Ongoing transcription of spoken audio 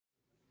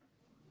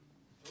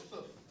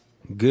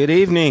Good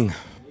evening.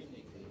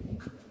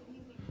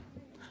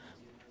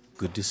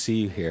 Good to see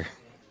you here.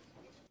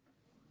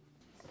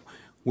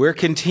 We're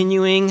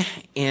continuing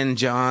in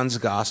John's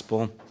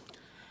Gospel.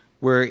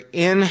 We're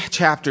in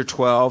chapter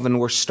 12 and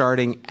we're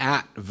starting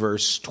at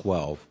verse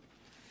 12.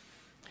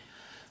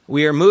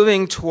 We are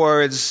moving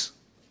towards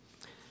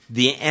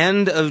the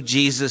end of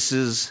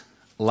Jesus'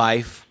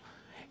 life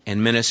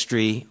and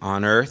ministry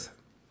on earth,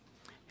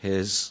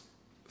 his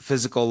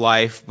physical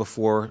life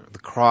before the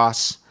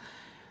cross.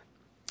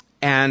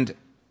 And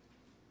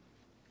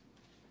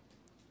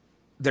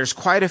there's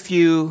quite a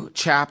few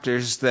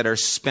chapters that are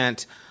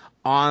spent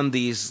on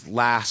these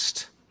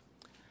last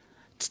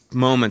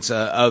moments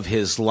of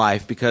his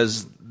life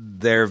because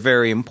they're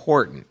very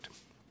important.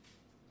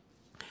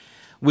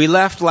 We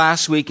left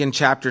last week in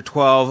chapter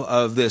 12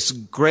 of this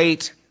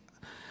great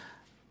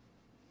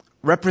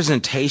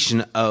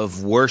representation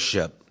of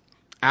worship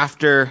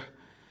after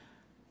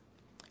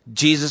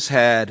Jesus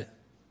had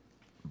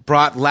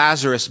brought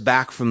Lazarus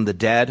back from the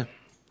dead.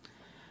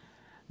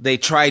 They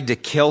tried to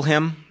kill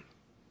him.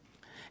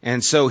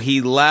 And so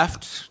he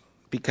left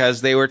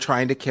because they were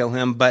trying to kill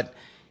him, but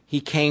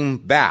he came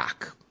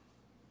back.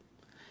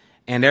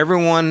 And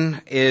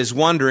everyone is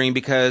wondering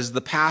because the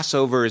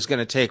Passover is going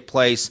to take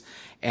place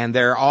and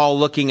they're all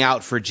looking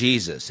out for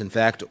Jesus. In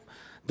fact,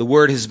 the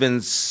word has been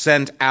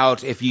sent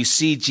out, if you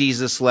see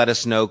Jesus, let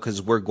us know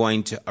because we're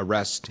going to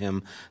arrest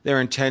him.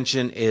 Their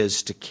intention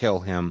is to kill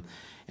him.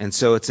 And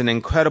so it's an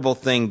incredible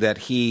thing that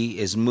he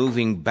is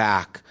moving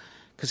back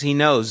because he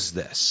knows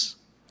this.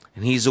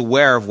 And he's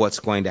aware of what's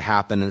going to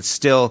happen, and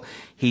still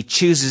he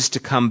chooses to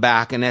come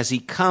back. And as he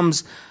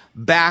comes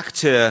back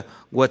to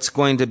what's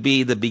going to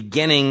be the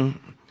beginning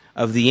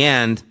of the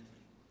end,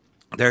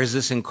 there's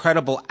this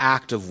incredible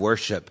act of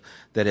worship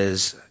that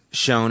is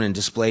shown and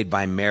displayed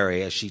by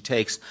Mary as she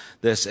takes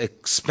this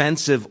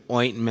expensive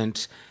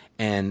ointment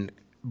and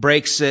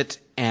breaks it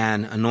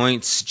and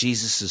anoints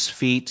Jesus'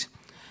 feet,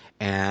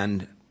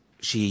 and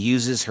she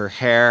uses her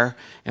hair.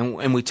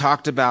 And we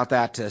talked about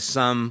that to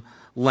some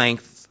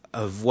length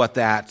of what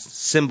that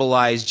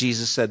symbolized.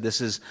 Jesus said,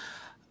 this is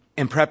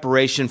in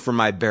preparation for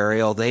my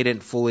burial. They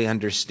didn't fully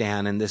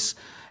understand, and this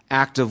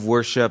act of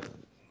worship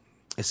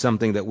is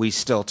something that we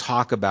still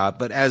talk about.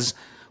 But as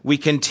we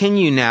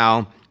continue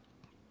now,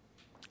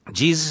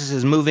 Jesus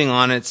is moving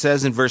on. It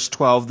says in verse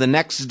 12, the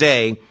next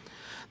day,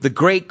 the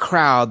great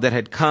crowd that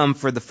had come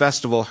for the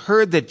festival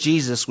heard that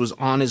Jesus was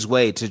on his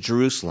way to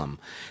Jerusalem.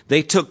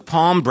 They took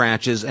palm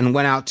branches and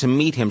went out to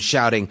meet him,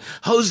 shouting,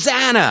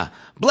 Hosanna!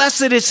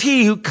 Blessed is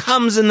he who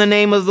comes in the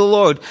name of the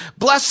Lord.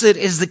 Blessed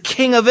is the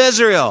King of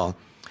Israel.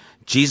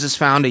 Jesus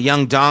found a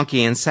young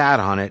donkey and sat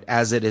on it,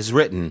 as it is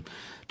written,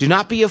 Do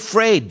not be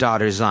afraid,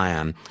 daughter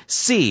Zion.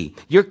 See,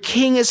 your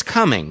king is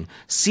coming,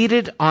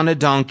 seated on a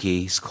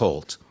donkey's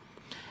colt.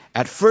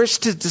 At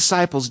first his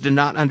disciples did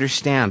not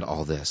understand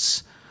all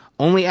this.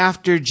 Only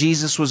after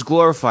Jesus was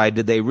glorified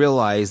did they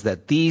realize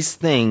that these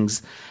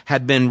things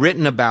had been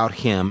written about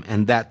him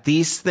and that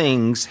these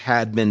things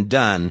had been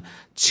done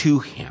to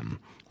him.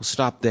 We'll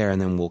stop there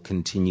and then we'll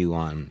continue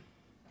on.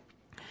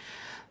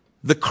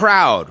 The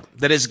crowd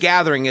that is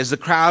gathering is the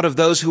crowd of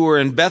those who are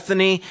in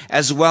Bethany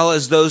as well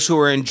as those who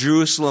are in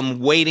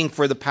Jerusalem waiting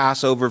for the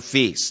Passover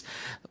feast.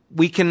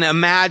 We can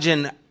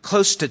imagine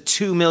close to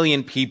 2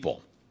 million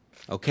people.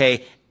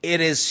 Okay? It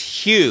is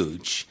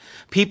huge.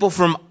 People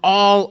from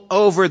all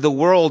over the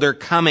world are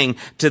coming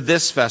to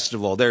this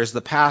festival. There's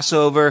the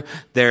Passover,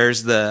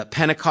 there's the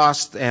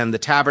Pentecost and the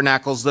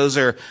Tabernacles. Those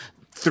are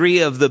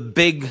three of the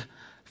big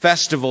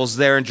festivals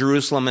there in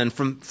Jerusalem. And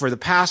for the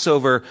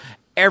Passover,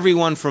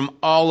 everyone from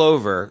all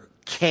over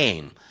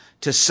came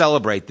to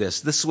celebrate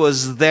this. This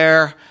was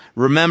their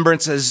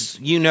remembrance, as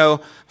you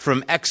know,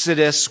 from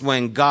Exodus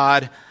when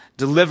God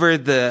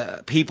delivered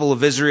the people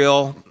of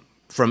Israel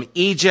from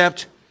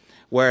Egypt,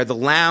 where the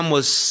lamb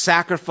was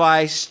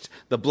sacrificed,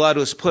 the blood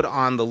was put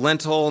on the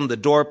lintel and the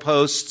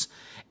doorposts,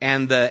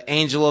 and the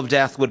angel of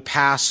death would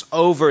pass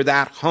over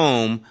that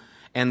home,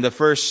 and the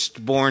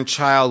firstborn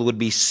child would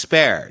be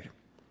spared.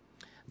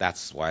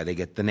 That's why they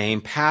get the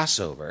name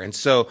Passover. And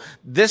so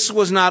this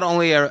was not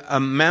only a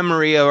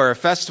memory or a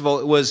festival,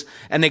 it was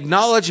an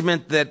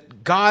acknowledgement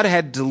that God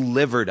had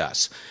delivered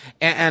us.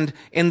 And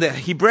in the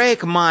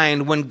Hebraic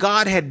mind, when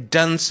God had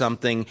done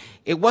something,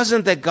 it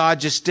wasn't that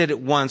God just did it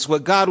once.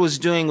 What God was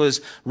doing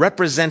was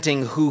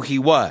representing who he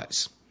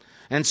was.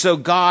 And so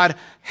God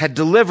had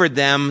delivered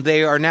them.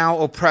 They are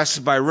now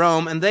oppressed by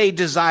Rome, and they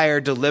desire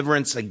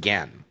deliverance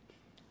again.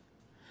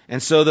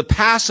 And so the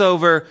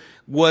Passover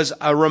was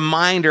a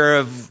reminder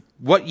of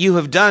what you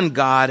have done,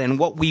 God, and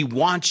what we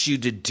want you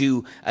to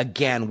do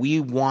again. We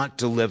want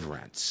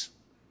deliverance.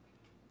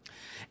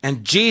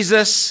 And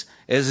Jesus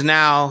is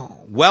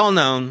now well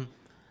known.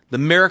 The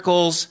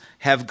miracles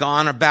have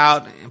gone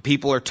about.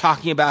 People are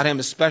talking about him,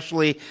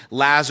 especially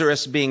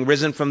Lazarus being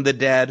risen from the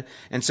dead.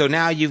 And so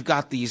now you've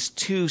got these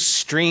two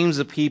streams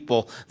of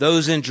people,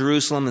 those in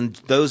Jerusalem and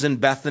those in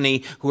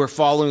Bethany, who are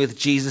following with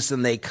Jesus,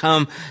 and they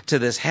come to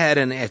this head,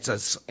 and it's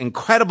an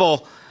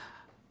incredible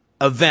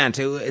event.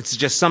 It's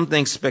just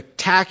something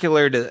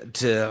spectacular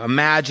to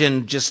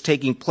imagine just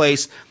taking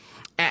place.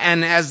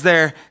 And as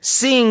they're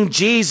seeing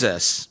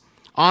Jesus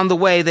on the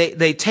way,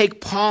 they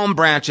take palm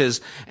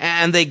branches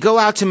and they go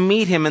out to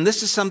meet him. And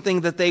this is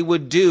something that they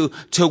would do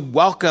to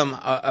welcome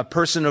a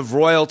person of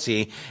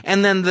royalty.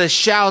 And then the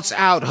shouts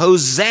out,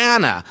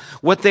 Hosanna.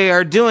 What they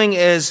are doing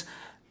is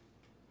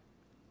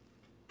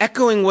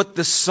echoing what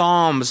the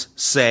Psalms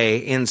say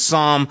in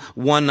Psalm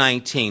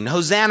 119.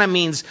 Hosanna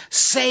means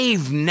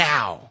save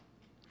now.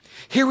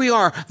 Here we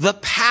are, the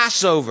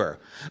Passover,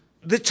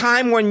 the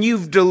time when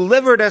you've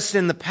delivered us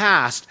in the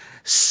past.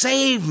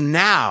 Save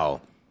now.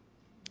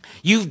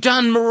 You've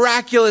done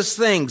miraculous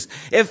things.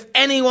 If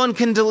anyone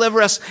can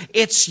deliver us,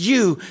 it's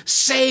you.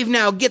 Save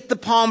now. Get the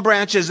palm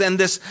branches. And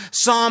this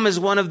psalm is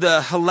one of the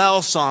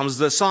Hallel psalms,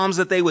 the psalms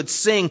that they would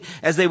sing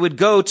as they would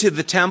go to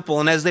the temple.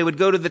 And as they would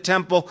go to the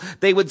temple,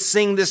 they would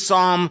sing this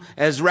psalm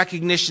as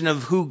recognition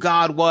of who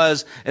God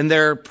was and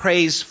their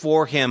praise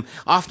for him.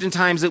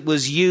 Oftentimes it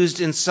was used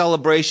in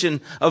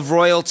celebration of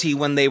royalty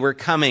when they were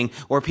coming,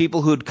 or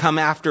people who'd come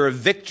after a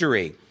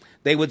victory.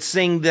 They would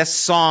sing this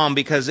psalm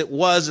because it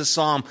was a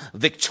psalm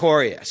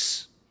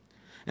victorious.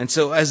 And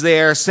so as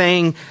they are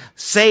saying,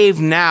 save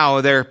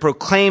now, they're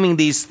proclaiming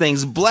these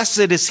things.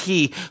 Blessed is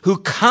he who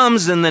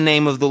comes in the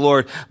name of the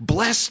Lord.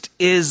 Blessed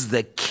is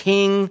the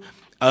King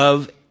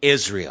of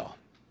Israel.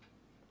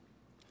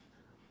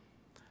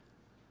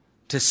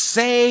 To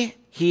say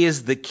he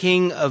is the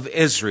King of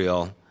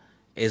Israel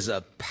is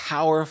a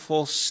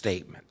powerful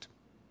statement.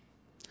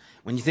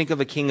 When you think of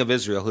a King of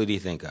Israel, who do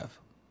you think of?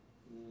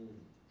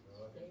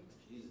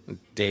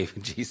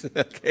 David, Jesus,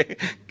 okay.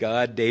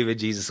 God, David,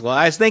 Jesus. Well,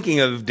 I was thinking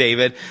of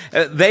David.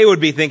 They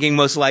would be thinking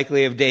most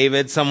likely of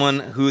David, someone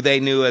who they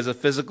knew as a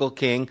physical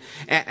king.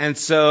 And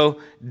so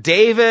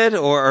David,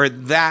 or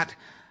that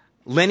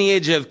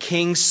lineage of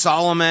King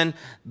Solomon,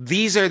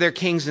 these are their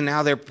kings, and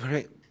now they're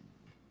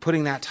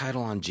putting that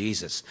title on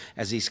Jesus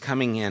as he's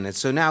coming in. And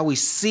so now we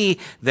see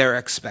their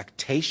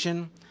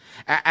expectation.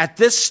 At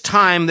this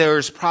time, there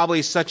was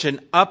probably such an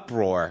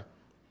uproar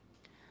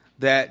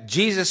that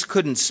Jesus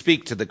couldn't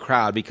speak to the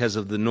crowd because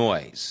of the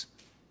noise.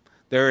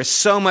 There is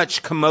so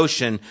much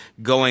commotion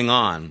going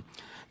on.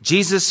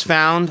 Jesus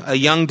found a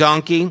young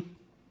donkey,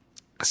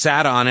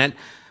 sat on it.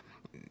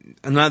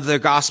 In other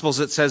Gospels,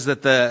 it says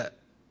that the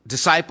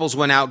disciples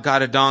went out,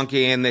 got a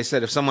donkey, and they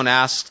said, if someone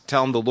asks,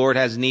 tell them the Lord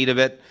has need of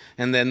it.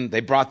 And then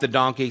they brought the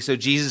donkey. So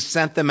Jesus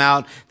sent them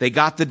out. They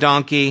got the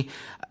donkey,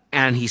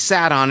 and he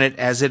sat on it,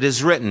 as it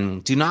is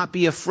written, do not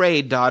be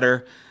afraid,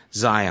 daughter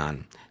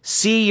Zion.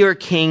 See, your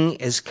king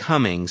is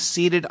coming,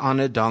 seated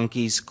on a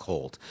donkey's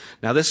colt.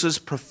 Now, this was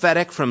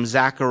prophetic from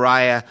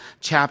Zechariah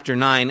chapter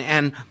 9.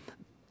 And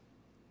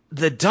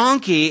the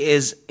donkey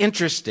is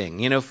interesting.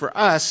 You know, for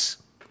us,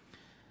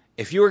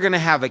 if you were going to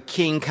have a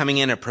king coming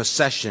in a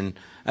procession,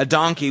 a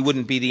donkey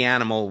wouldn't be the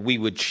animal we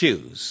would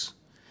choose.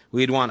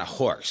 We'd want a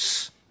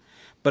horse.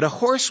 But a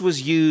horse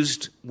was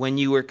used when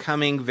you were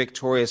coming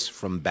victorious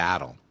from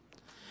battle.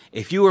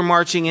 If you were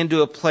marching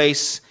into a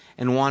place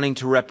and wanting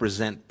to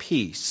represent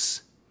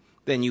peace,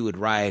 then you would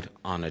ride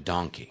on a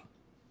donkey.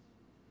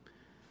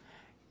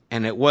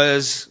 And it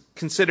was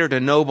considered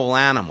a noble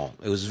animal.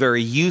 It was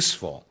very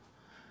useful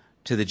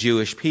to the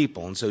Jewish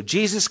people. And so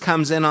Jesus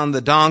comes in on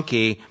the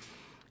donkey,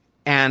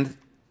 and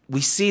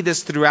we see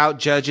this throughout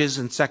Judges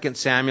and 2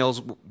 Samuel,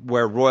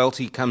 where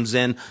royalty comes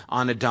in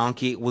on a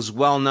donkey. It was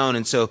well known.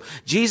 And so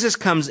Jesus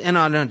comes in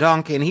on a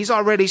donkey, and he's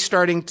already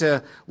starting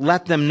to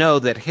let them know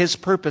that his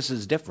purpose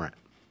is different.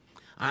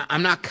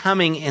 I'm not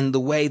coming in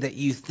the way that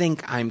you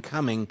think I'm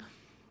coming.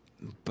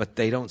 But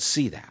they don't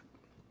see that.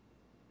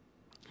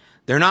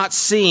 They're not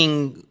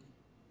seeing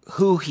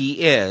who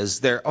he is.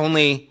 They're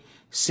only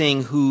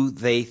seeing who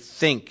they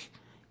think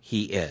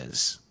he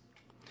is.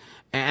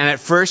 And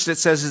at first it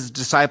says his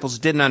disciples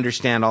didn't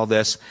understand all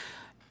this.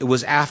 It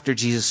was after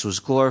Jesus was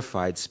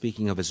glorified,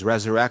 speaking of his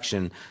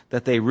resurrection,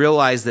 that they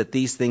realized that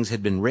these things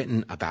had been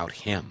written about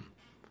him.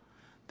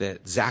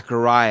 That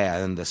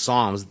Zechariah and the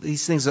Psalms,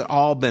 these things had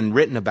all been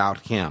written about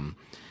him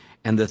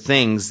and the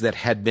things that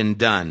had been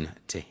done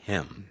to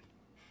him.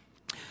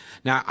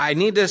 Now, I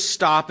need to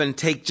stop and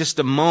take just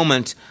a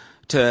moment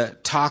to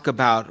talk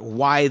about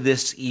why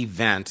this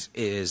event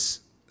is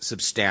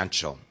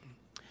substantial.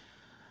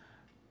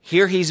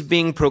 Here he's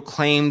being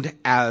proclaimed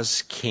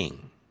as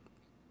king.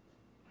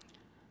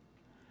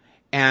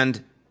 And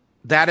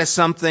that is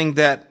something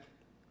that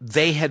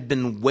they had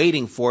been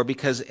waiting for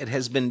because it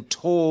has been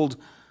told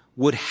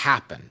would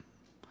happen,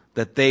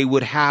 that they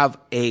would have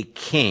a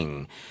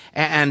king.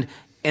 And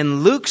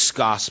in Luke's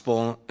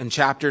gospel, in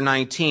chapter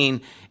 19,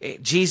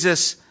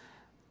 Jesus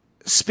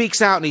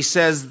speaks out and he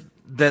says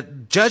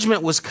that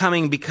judgment was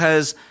coming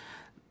because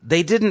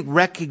they didn't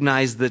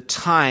recognize the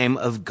time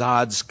of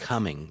God's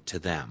coming to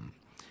them.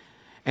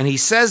 And he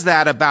says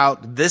that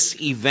about this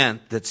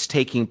event that's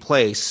taking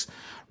place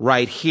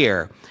right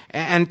here.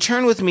 And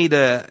turn with me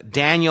to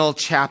Daniel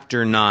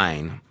chapter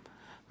 9,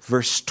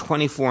 verse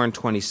 24 and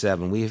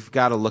 27. We've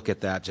got to look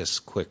at that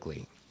just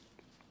quickly.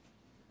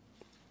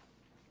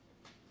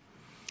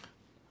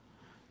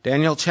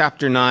 Daniel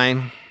chapter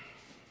 9,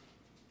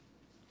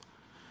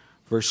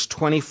 verse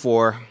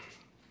 24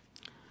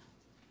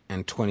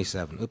 and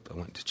 27. I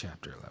went to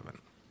chapter 11.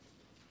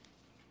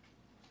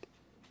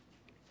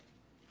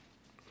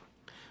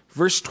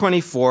 Verse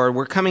 24,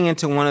 we're coming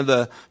into one of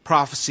the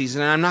prophecies,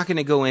 and I'm not going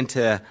to go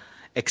into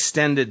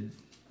extended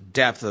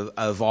depth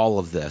of all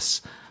of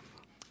this.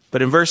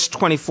 But in verse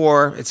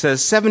 24, it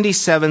says,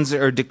 77s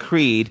are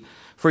decreed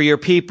for your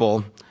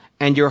people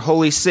and your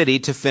holy city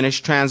to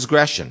finish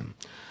transgression,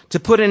 to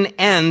put an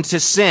end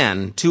to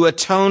sin, to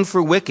atone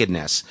for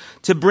wickedness,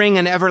 to bring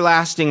an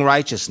everlasting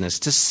righteousness,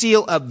 to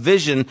seal up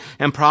vision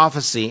and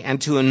prophecy, and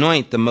to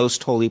anoint the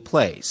most holy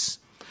place.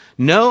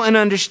 Know and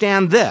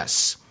understand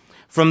this.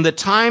 From the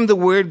time the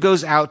word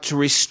goes out to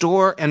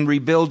restore and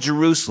rebuild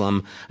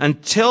Jerusalem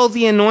until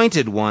the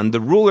Anointed One,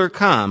 the ruler,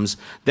 comes,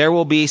 there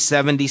will be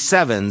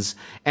 77s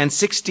and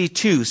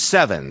 62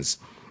 sevens.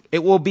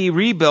 It will be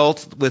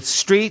rebuilt with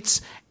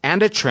streets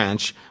and a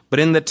trench, but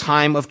in the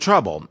time of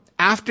trouble.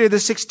 After the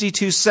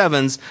 62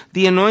 sevens,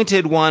 the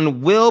Anointed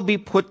One will be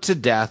put to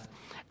death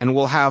and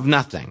will have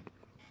nothing.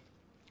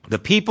 The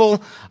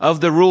people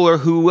of the ruler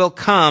who will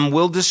come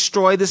will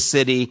destroy the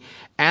city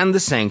and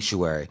the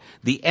sanctuary.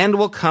 The end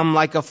will come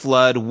like a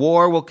flood.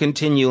 War will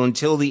continue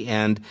until the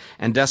end,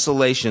 and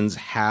desolations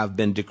have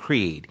been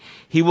decreed.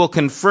 He will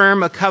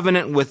confirm a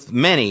covenant with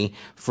many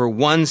for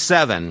 1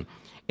 7.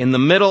 In the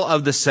middle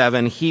of the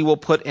 7, he will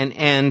put an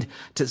end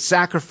to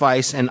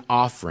sacrifice and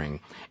offering.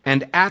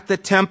 And at the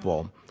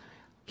temple,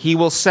 he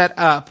will set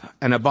up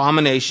an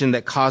abomination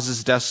that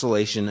causes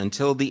desolation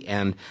until the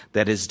end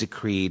that is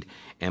decreed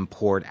and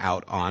poured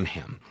out on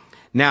him.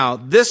 Now,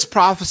 this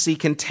prophecy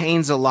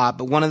contains a lot,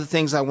 but one of the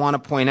things I want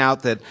to point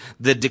out that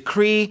the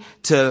decree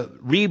to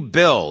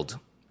rebuild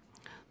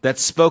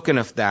that's spoken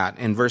of that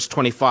in verse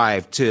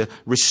 25, to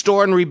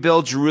restore and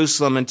rebuild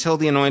Jerusalem until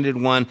the Anointed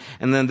One,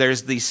 and then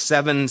there's these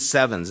 7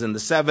 sevens. And the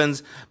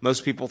sevens,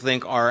 most people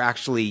think, are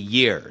actually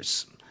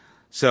years.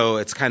 So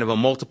it's kind of a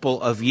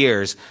multiple of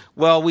years.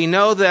 Well, we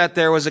know that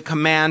there was a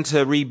command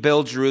to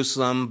rebuild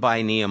Jerusalem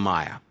by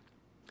Nehemiah.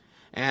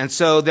 And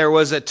so there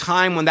was a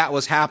time when that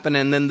was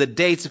happening, and then the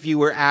dates, if you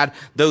were add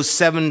those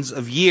 7s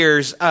of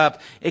years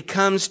up, it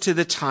comes to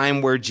the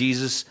time where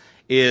Jesus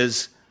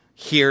is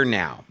here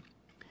now.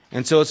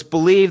 And so it's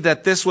believed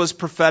that this was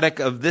prophetic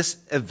of this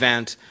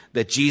event,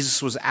 that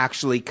Jesus was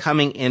actually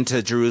coming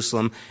into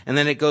Jerusalem. And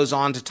then it goes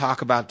on to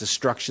talk about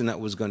destruction that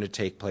was going to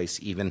take place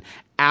even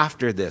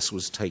after this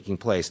was taking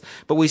place.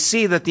 But we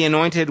see that the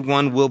Anointed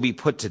One will be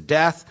put to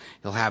death.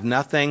 He'll have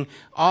nothing.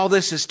 All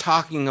this is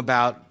talking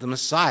about the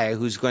Messiah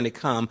who's going to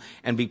come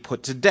and be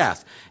put to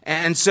death.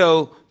 And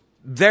so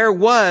there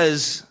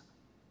was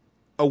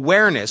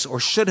awareness,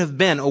 or should have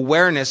been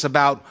awareness,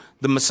 about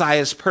the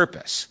Messiah's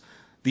purpose,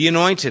 the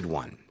Anointed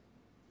One.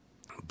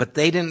 But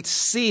they didn't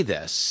see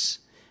this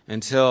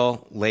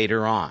until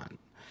later on.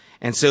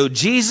 And so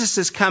Jesus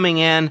is coming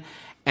in,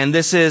 and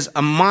this is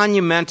a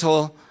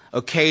monumental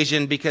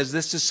occasion because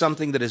this is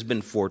something that has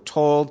been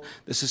foretold.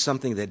 This is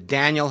something that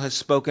Daniel has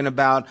spoken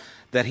about,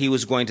 that he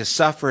was going to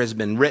suffer, has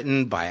been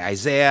written by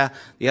Isaiah,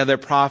 the other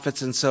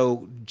prophets. And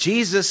so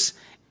Jesus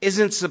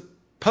isn't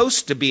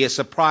supposed to be a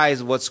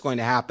surprise of what's going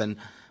to happen.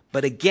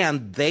 But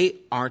again, they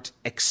aren't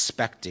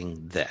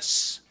expecting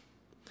this.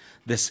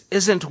 This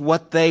isn't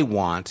what they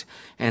want.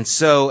 And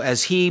so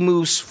as he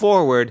moves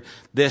forward,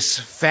 this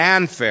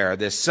fanfare,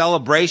 this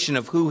celebration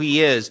of who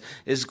he is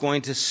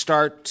going to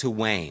start to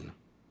wane.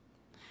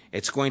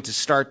 It's going to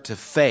start to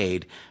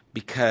fade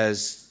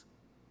because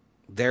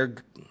their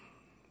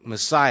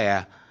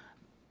Messiah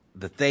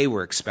that they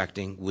were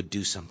expecting would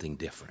do something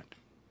different.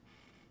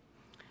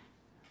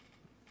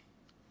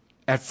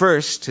 At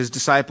first, his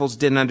disciples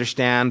didn't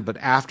understand, but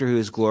after he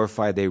was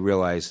glorified, they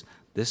realized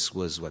this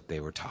was what they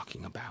were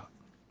talking about.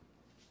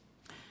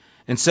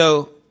 And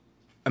so,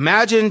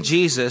 imagine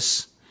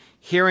Jesus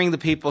hearing the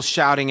people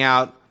shouting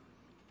out,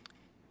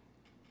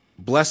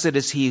 "Blessed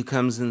is he who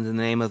comes in the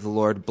name of the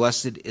Lord.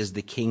 Blessed is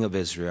the King of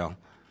Israel."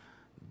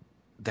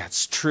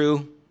 That's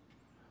true.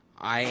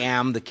 I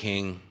am the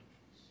King.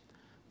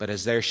 But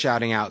as they're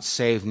shouting out,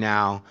 "Save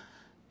now,"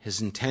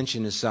 his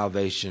intention is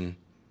salvation,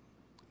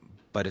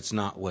 but it's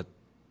not what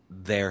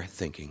they're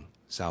thinking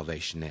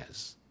salvation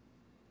is.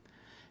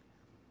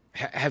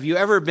 Have you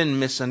ever been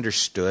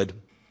misunderstood?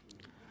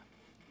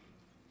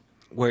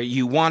 Where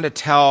you want to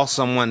tell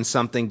someone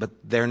something, but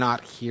they're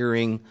not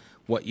hearing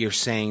what you're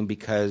saying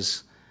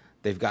because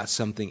they've got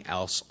something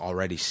else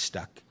already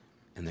stuck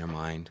in their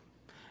mind.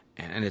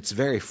 And it's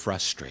very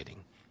frustrating.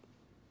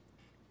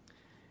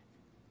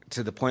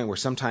 To the point where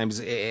sometimes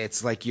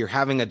it's like you're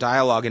having a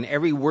dialogue and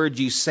every word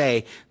you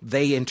say,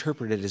 they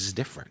interpret it as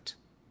different.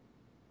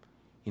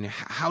 You know,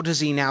 how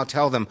does he now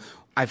tell them,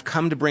 "I've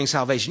come to bring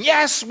salvation"?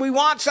 Yes, we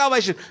want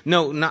salvation.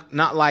 No,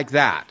 not like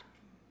that.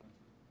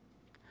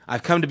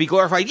 "I've come to be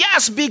glorified."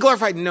 Yes, be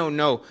glorified.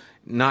 No,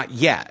 not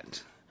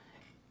yet.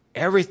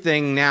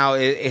 Everything now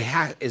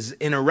is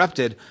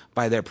interrupted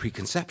by their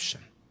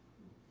preconception.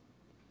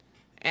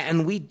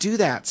 And we do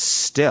that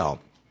still.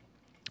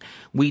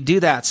 we do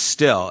that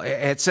still.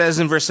 It says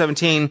in verse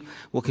 17,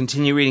 we'll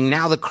continue reading,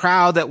 now the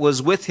crowd that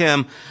was with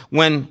him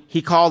when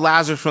he called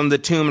Lazarus from the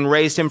tomb and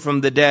raised him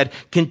from the dead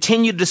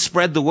continued to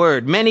spread the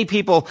word. Many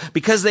people,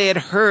 because they had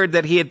heard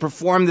that he had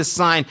performed this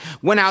sign,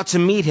 went out to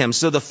meet him.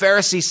 So the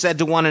Pharisees said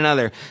to one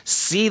another,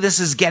 see, this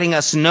is getting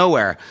us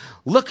nowhere.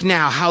 Look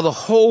now how the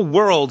whole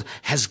world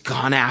has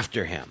gone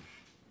after him.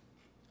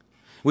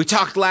 We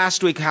talked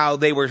last week how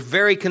they were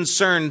very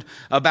concerned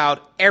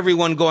about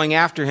everyone going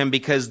after him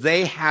because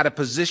they had a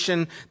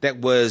position that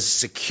was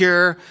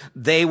secure.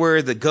 They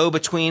were the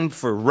go-between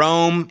for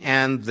Rome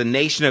and the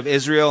nation of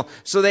Israel,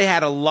 so they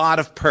had a lot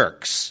of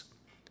perks.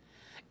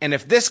 And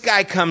if this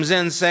guy comes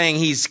in saying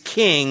he's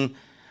king,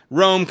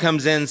 Rome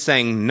comes in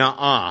saying,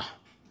 nuh-uh,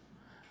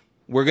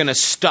 we're going to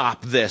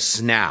stop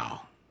this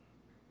now.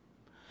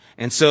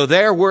 And so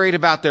they're worried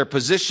about their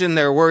position.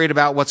 They're worried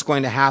about what's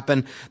going to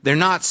happen. They're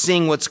not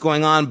seeing what's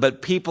going on,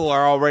 but people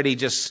are already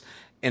just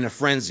in a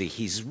frenzy.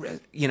 He's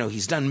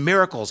done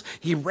miracles.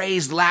 He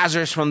raised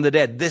Lazarus from the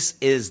dead. This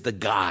is the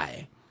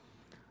guy.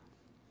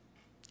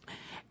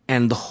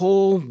 And the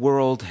whole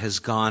world has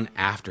gone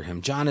after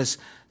him. John is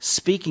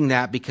speaking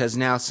that because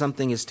now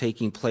something is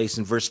taking place.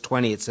 In verse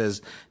 20 it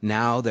says,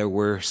 now there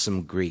were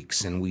some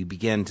Greeks. And we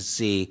begin to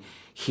see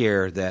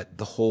here that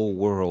the whole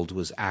world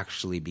was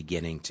actually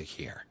beginning to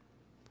hear.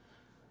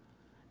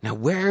 Now,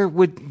 where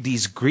would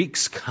these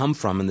Greeks come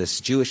from in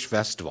this Jewish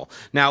festival?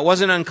 Now, it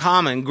wasn't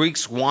uncommon.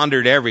 Greeks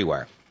wandered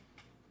everywhere.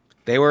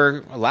 They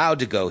were allowed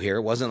to go here.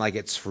 It wasn't like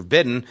it's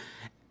forbidden.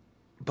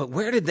 But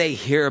where did they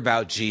hear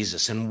about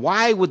Jesus? And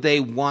why would they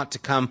want to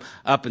come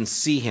up and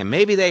see him?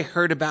 Maybe they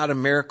heard about a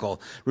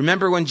miracle.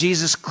 Remember when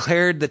Jesus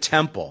cleared the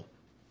temple?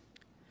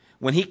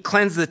 When he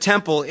cleansed the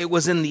temple, it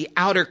was in the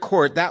outer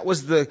court. That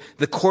was the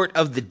court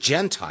of the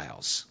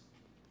Gentiles.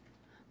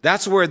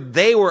 That's where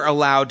they were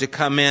allowed to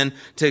come in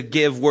to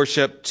give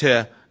worship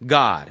to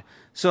God.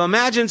 So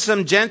imagine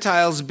some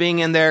Gentiles being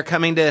in there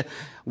coming to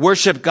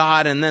worship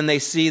God, and then they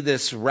see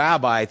this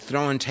rabbi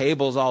throwing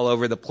tables all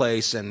over the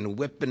place and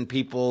whipping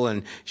people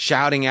and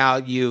shouting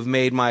out, you've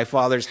made my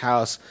father's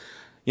house,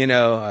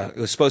 it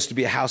was supposed to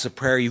be a house of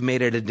prayer. You've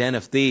made it a den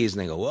of thieves.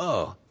 And they go,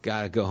 whoa,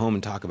 got to go home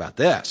and talk about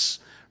this.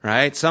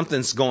 Right?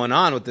 Something's going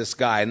on with this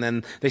guy. And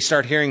then they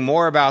start hearing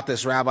more about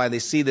this rabbi. They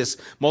see this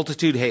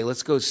multitude. Hey,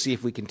 let's go see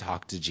if we can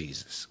talk to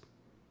Jesus.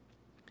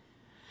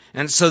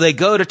 And so they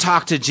go to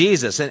talk to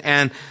Jesus.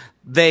 And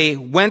they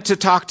went to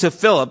talk to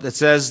Philip. It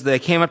says they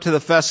came up to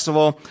the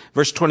festival.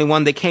 Verse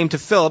 21, they came to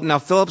Philip. Now,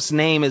 Philip's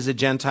name is a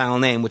Gentile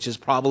name, which is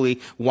probably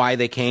why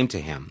they came to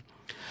him,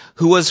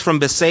 who was from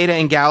Bethsaida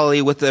in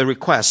Galilee with a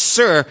request.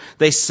 Sir,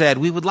 they said,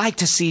 we would like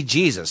to see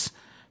Jesus.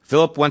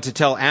 Philip went to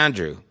tell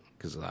Andrew,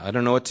 because I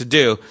don't know what to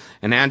do.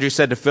 And Andrew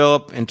said to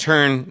Philip, in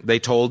turn, they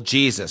told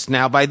Jesus.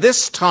 Now, by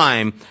this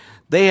time,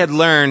 they had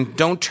learned,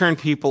 don't turn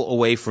people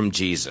away from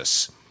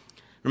Jesus.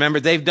 Remember,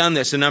 they've done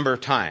this a number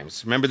of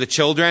times. Remember the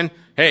children?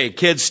 Hey,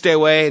 kids, stay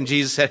away. And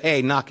Jesus said,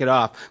 hey, knock it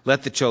off.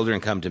 Let the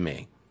children come to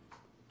me.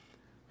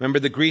 Remember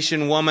the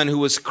Grecian woman who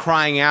was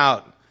crying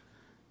out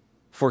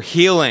for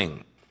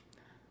healing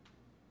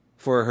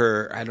for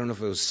her, I don't know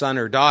if it was son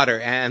or daughter.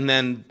 And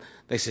then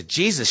they said,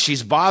 Jesus,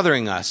 she's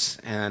bothering us.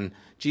 And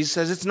Jesus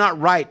says, it's not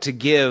right to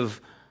give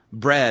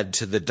bread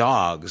to the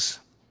dogs.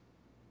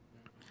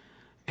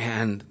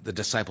 And the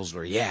disciples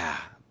were, yeah,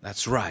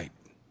 that's right.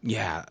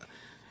 Yeah.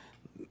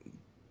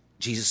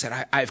 Jesus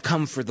said, I've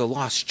come for the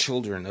lost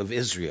children of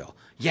Israel.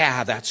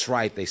 Yeah, that's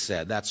right, they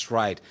said. That's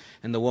right.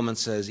 And the woman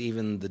says,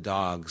 even the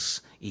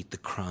dogs eat the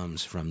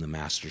crumbs from the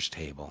master's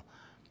table.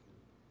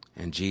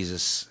 And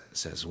Jesus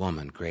says,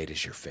 woman, great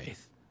is your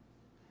faith.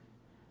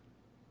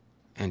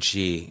 And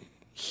she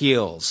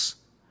heals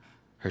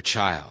her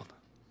child,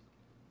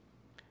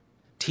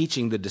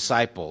 teaching the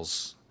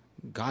disciples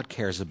God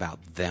cares about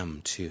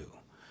them too.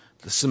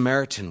 The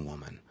Samaritan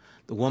woman,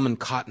 the woman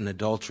caught in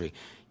adultery.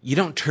 You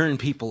don't turn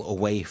people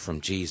away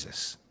from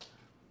Jesus.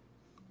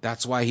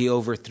 That's why he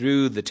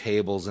overthrew the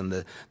tables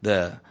in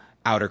the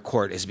outer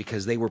court, is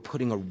because they were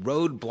putting a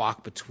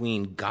roadblock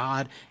between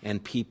God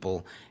and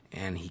people,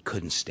 and he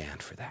couldn't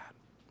stand for that.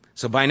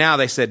 So by now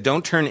they said,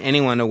 don't turn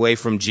anyone away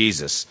from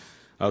Jesus.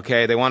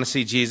 Okay, they want to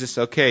see Jesus.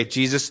 Okay,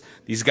 Jesus,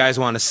 these guys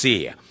want to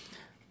see you.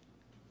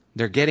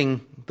 They're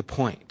getting the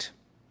point.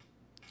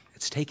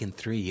 It's taken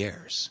 3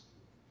 years.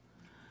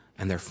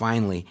 And they're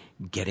finally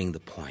getting the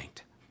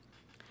point.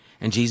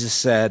 And Jesus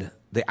said,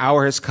 the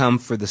hour has come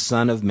for the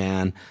Son of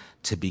Man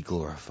to be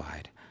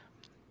glorified.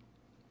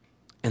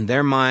 In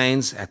their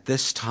minds, at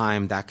this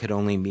time, that could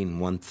only mean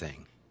one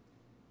thing.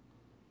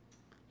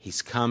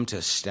 He's come to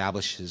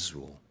establish his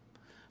rule.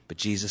 But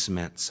Jesus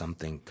meant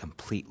something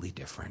completely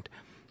different.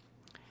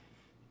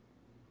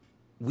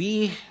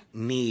 We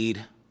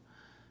need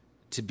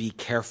to be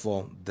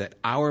careful that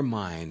our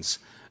minds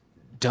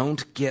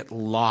don't get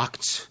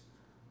locked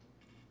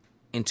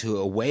into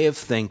a way of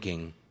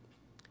thinking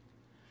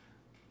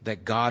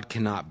that God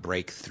cannot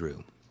break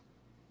through.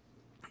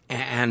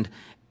 And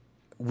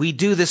we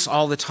do this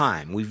all the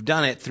time. We've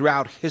done it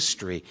throughout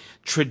history.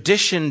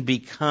 Tradition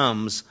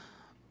becomes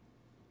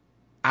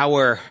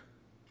our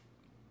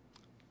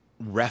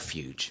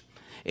refuge.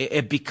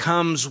 It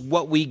becomes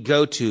what we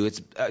go to.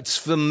 It's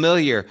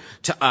familiar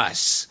to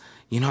us.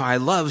 I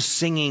love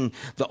singing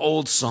the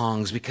old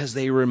songs because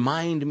they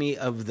remind me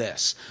of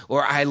this.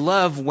 Or I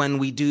love when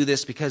we do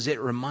this because it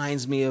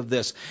reminds me of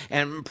this.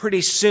 And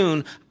pretty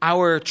soon,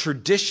 our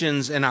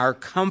traditions and our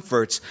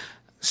comforts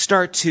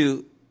start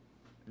to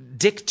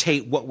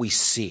dictate what we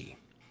see.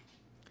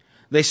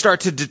 They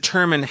start to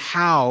determine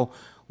how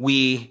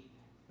we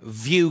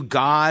view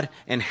God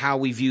and how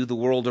we view the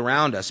world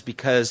around us,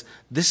 because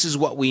this is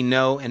what we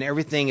know, and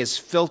everything is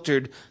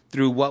filtered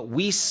through what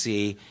we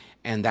see,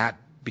 and that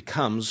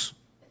becomes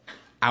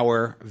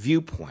our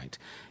viewpoint.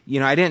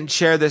 I didn't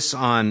share this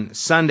on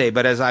Sunday,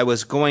 but as I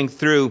was going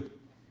through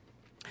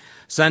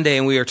Sunday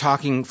and we were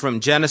talking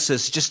from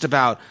Genesis just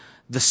about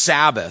the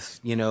Sabbath,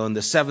 and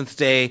the seventh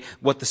day,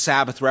 what the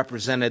Sabbath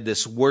represented,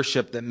 this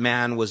worship that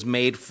man was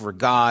made for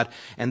God,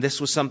 and this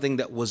was something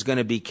that was going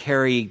to be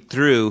carried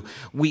through.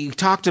 We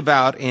talked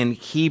about in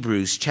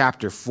Hebrews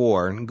chapter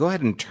 4, and go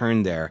ahead and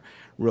turn there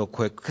real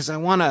quick, because I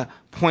want to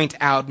point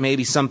out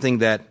maybe something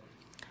that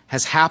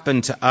has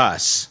happened to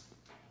us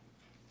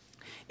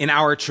in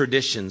our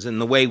traditions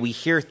and the way we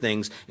hear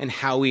things and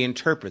how we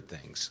interpret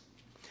things.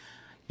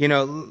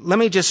 Let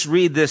me just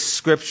read this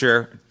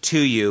scripture to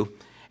you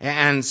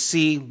and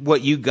see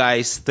what you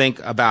guys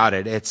think about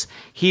it. It's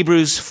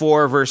Hebrews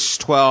 4, verse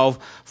 12.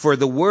 For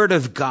the word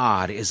of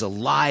God is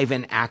alive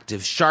and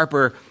active,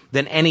 sharper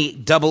than any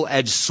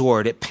double-edged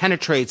sword. It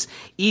penetrates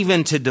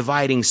even to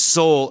dividing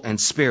soul and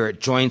spirit,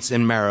 joints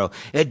and marrow.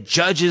 It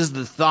judges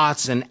the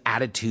thoughts and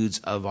attitudes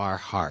of our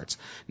hearts.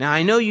 Now,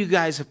 I know you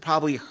guys have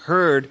probably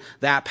heard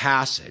that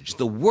passage.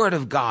 The word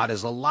of God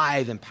is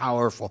alive and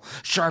powerful,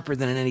 sharper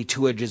than any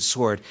two-edged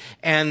sword.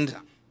 And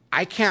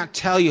I can't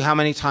tell you how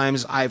many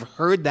times I've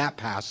heard that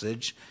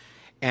passage,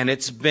 and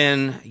it's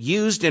been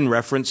used in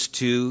reference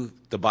to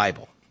the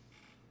Bible,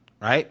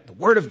 right? The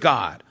Word of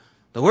God.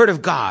 The Word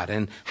of God.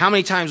 And how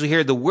many times we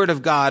hear the Word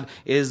of God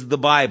is the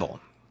Bible.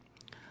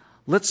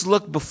 Let's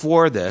look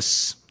before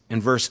this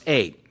in verse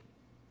 8.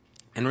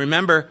 And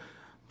remember,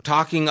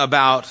 talking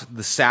about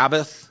the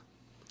Sabbath,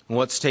 and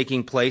what's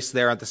taking place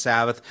there at the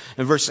Sabbath.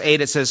 In verse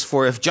 8 it says,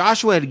 For if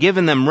Joshua had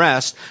given them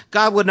rest,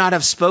 God would not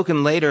have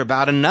spoken later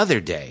about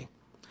another day.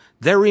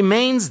 There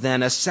remains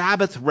then a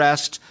Sabbath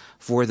rest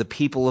for the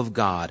people of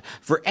God.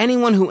 For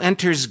anyone who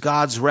enters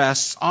God's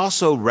rest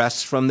also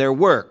rests from their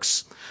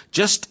works,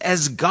 just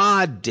as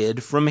God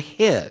did from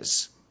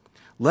his.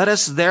 Let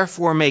us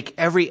therefore make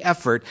every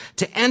effort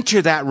to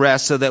enter that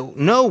rest so that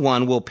no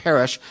one will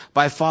perish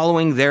by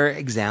following their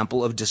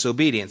example of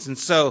disobedience. And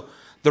so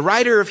the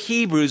writer of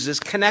Hebrews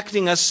is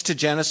connecting us to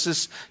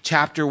Genesis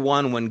chapter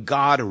 1 when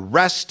God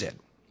rested.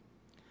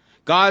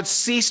 God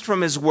ceased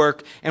from his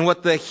work, and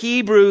what the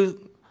Hebrew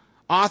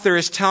author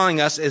is telling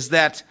us is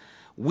that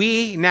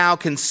we now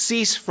can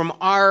cease from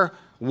our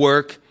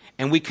work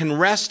and we can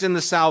rest in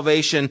the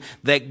salvation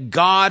that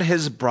God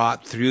has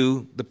brought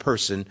through the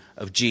person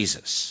of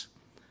Jesus.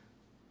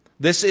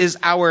 This is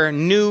our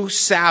new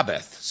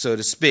Sabbath, so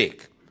to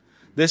speak.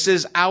 This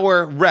is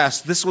our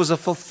rest. This was a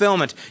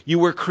fulfillment. You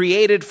were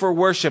created for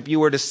worship. You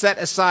were to set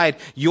aside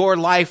your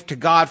life to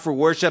God for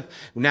worship.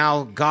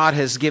 Now God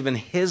has given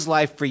his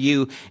life for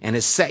you and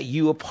has set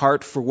you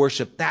apart for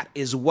worship. That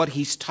is what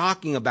he's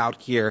talking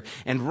about here.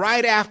 And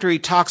right after he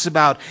talks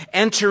about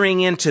entering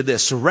into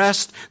this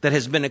rest that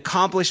has been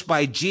accomplished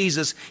by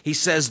Jesus, he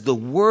says the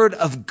word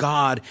of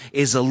God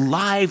is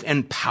alive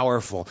and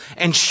powerful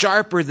and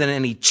sharper than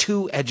any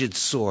two-edged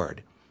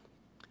sword.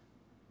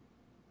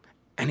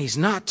 And he's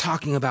not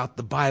talking about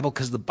the Bible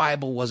because the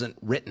Bible wasn't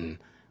written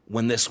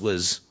when this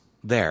was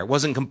there. It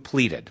wasn't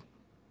completed.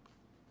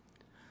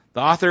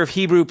 The author of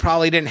Hebrew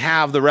probably didn't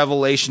have the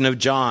revelation of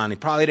John. He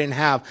probably didn't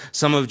have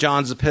some of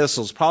John's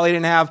epistles. Probably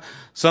didn't have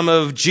some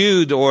of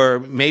Jude or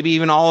maybe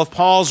even all of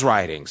Paul's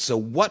writings. So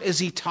what is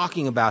he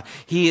talking about?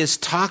 He is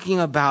talking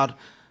about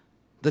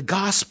the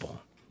gospel,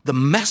 the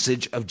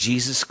message of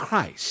Jesus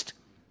Christ.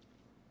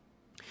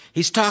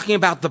 He's talking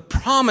about the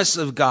promise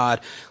of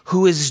God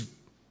who is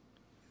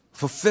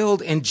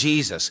fulfilled in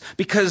Jesus,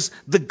 because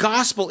the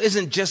gospel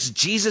isn't just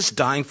Jesus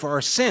dying for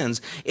our sins.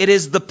 It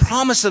is the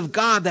promise of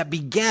God that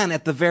began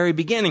at the very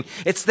beginning.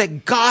 It's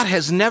that God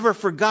has never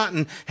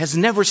forgotten, has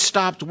never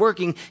stopped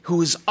working, who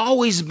has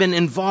always been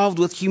involved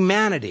with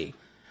humanity.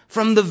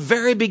 From the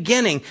very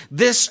beginning,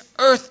 this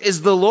earth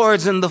is the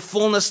Lord's and the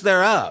fullness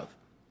thereof.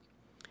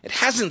 It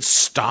hasn't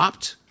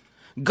stopped.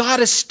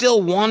 God is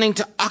still wanting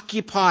to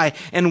occupy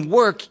and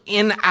work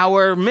in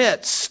our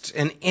midst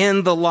and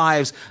in the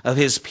lives of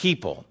his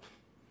people.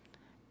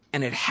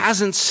 And it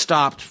hasn't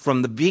stopped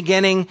from the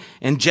beginning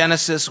in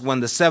Genesis when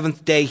the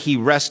seventh day he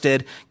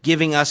rested,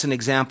 giving us an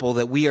example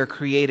that we are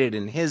created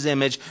in his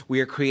image.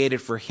 We are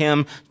created for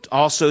him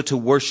also to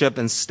worship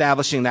and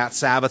establishing that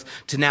Sabbath,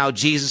 to now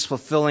Jesus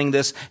fulfilling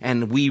this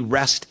and we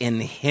rest in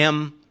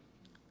him.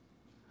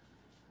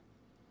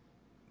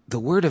 The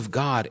word of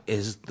God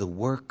is the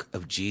work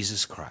of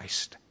Jesus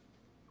Christ.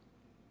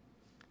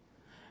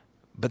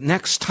 But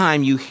next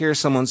time you hear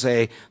someone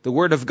say the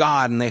Word of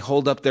God and they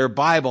hold up their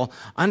Bible,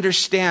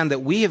 understand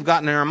that we have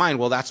gotten in our mind,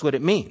 well, that's what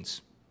it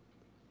means.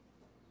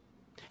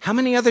 How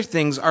many other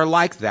things are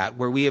like that,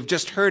 where we have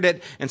just heard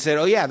it and said,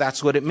 oh yeah,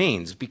 that's what it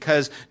means,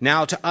 because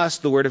now to us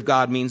the Word of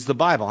God means the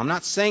Bible. I'm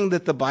not saying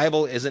that the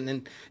Bible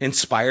isn't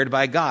inspired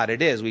by God.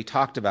 It is. We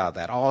talked about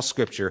that. All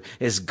Scripture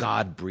is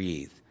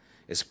God-breathed,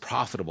 is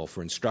profitable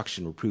for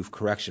instruction, reproof,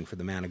 correction for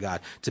the man of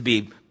God, to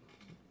be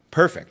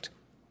perfect,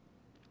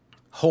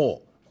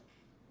 whole.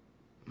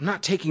 I'm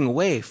not taking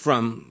away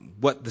from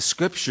what the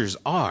Scriptures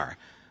are,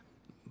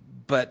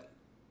 but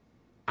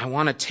I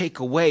want to take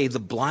away the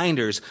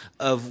blinders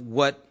of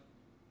what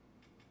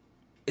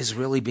is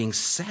really being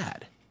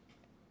said.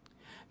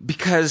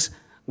 Because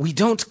we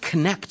don't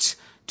connect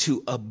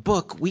to a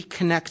book, we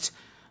connect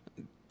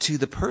to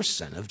the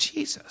person of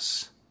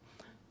Jesus.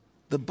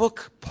 The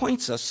book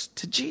points us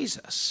to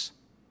Jesus.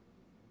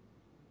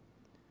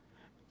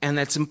 And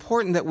it's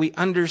important that we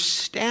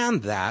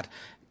understand that,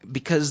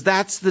 because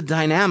that's the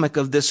dynamic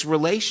of this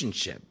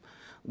relationship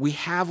we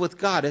have with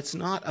God. It's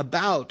not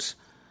about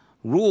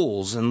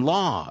rules and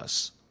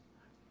laws.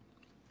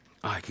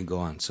 Oh, I can go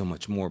on so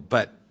much more,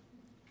 but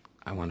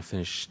I want to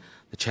finish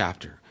the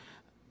chapter.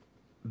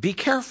 Be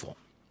careful.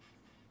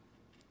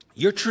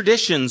 Your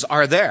traditions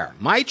are there.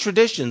 My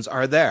traditions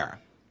are there.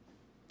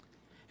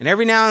 And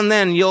every now and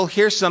then you'll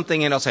hear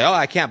something and it'll say, oh,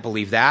 I can't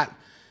believe that.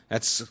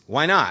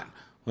 Why not?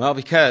 Well,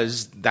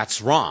 because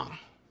that's wrong.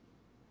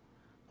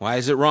 Why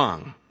is it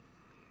wrong?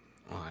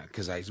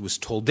 Because I was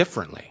told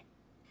differently.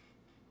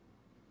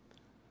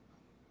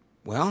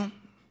 Well,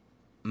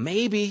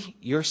 maybe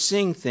you're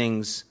seeing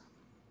things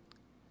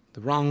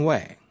the wrong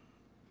way.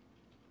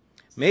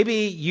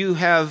 Maybe you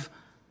have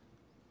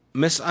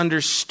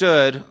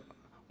misunderstood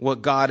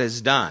what God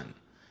has done.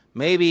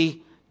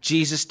 Maybe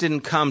Jesus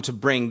didn't come to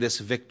bring this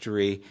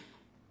victory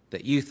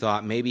that you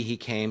thought. Maybe he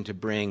came to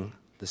bring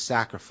the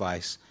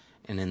sacrifice,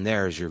 and in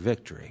there is your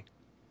victory.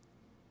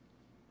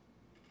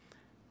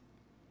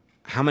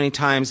 How many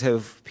times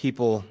have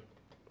people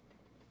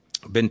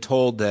been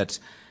told that,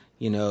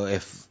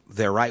 if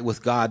they're right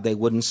with God, they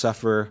wouldn't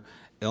suffer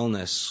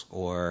illness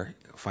or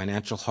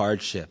financial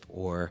hardship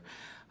or,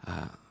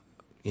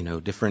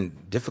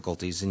 different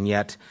difficulties. And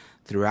yet,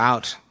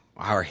 throughout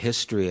our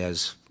history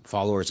as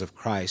followers of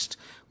Christ,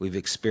 we've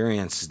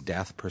experienced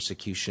death,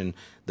 persecution,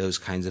 those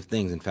kinds of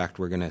things. In fact,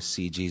 we're going to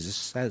see Jesus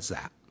says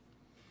that.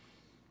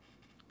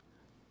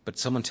 But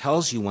someone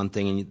tells you one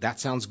thing, and that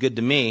sounds good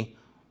to me.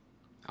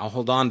 I'll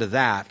hold on to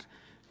that.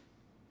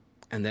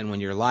 And then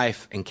when your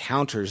life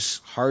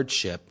encounters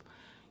hardship,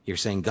 you're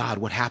saying, God,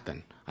 what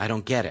happened? I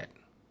don't get it.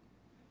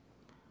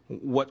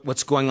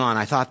 What's going on?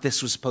 I thought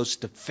this was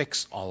supposed to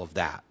fix all of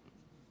that.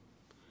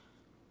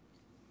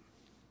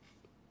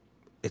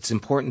 It's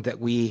important that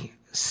we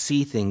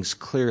see things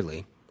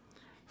clearly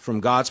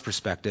from God's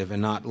perspective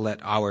and not let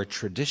our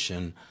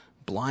tradition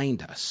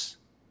blind us.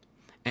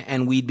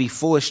 And we'd be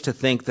foolish to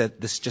think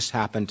that this just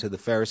happened to the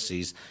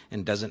Pharisees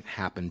and doesn't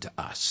happen to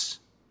us.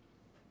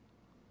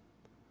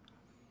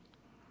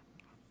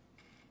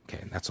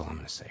 Okay, that's all I'm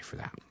going to say for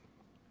that.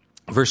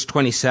 Verse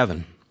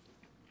 27,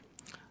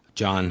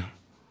 John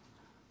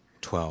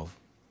 12.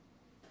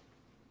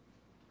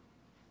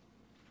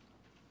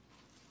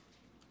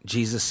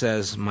 Jesus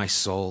says, my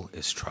soul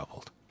is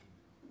troubled.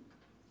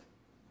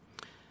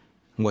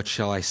 What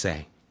shall I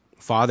say?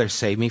 Father,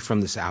 save me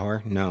from this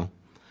hour? No.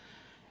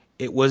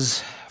 It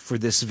was for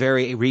this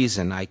very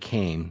reason I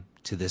came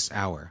to this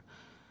hour.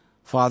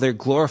 Father,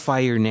 glorify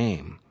your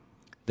name.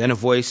 Then a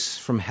voice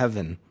from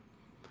heaven,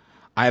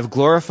 I have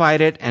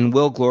glorified it and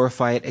will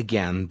glorify it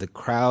again. The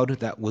crowd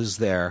that was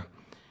there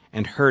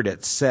and heard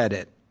it said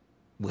it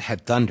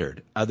had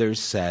thundered. Others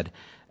said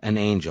an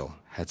angel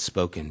had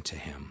spoken to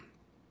him.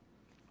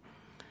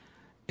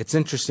 It's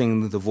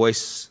interesting, the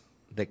voice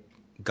that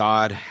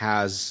God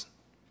has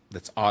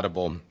that's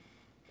audible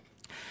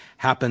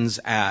happens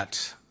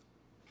at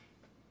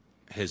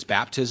his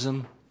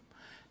baptism,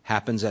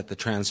 happens at the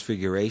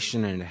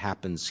transfiguration, and it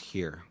happens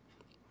here.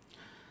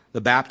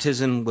 The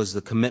baptism was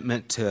the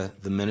commitment to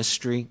the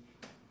ministry.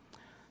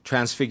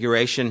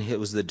 Transfiguration, it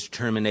was the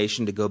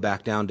determination to go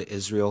back down to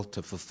Israel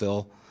to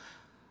fulfill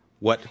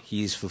what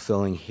he's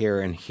fulfilling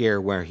here, and here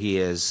where he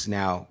is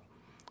now.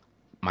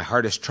 My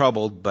heart is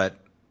troubled, but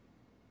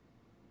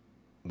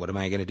what am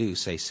I going to do?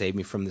 Say, save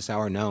me from this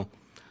hour? No.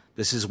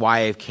 This is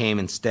why I came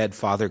instead.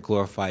 Father,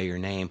 glorify your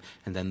name.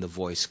 And then the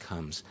voice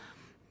comes.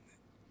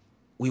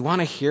 We want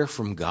to hear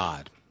from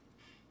God.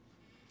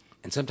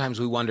 And sometimes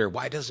we wonder,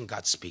 why doesn't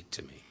God speak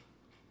to me?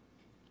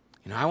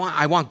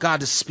 I want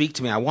God to speak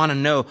to me. I want to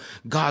know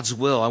God's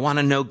will. I want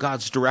to know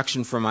God's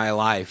direction for my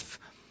life.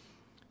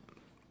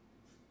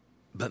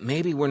 But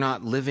maybe we're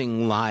not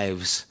living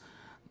lives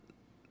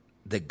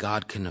that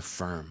God can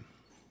affirm.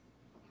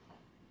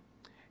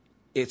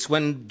 It's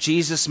when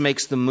Jesus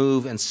makes the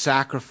move and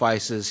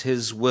sacrifices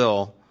his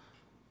will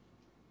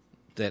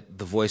that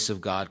the voice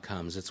of God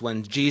comes. It's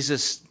when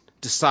Jesus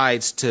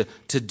decides to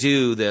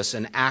do this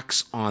and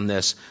acts on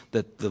this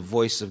that the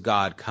voice of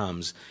God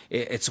comes.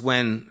 It's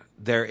when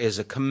there is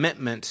a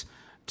commitment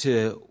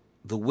to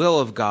the will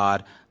of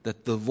God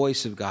that the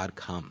voice of God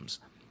comes.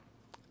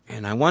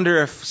 And I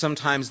wonder if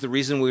sometimes the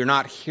reason we're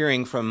not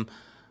hearing from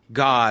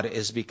God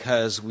is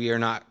because we are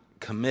not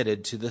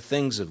committed to the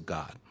things of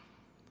God.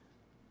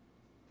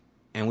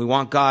 And we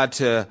want God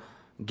to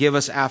give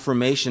us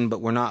affirmation, but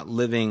we're not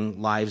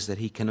living lives that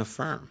He can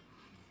affirm.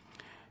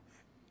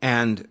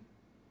 And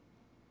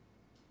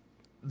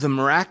the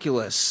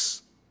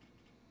miraculous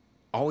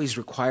always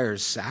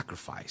requires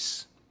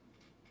sacrifice.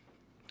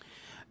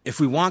 If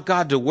we want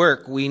God to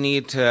work, we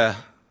need to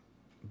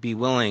be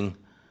willing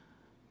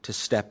to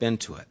step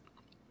into it.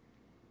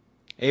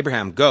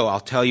 Abraham, go, I'll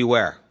tell you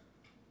where.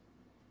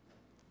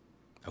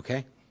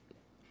 Okay,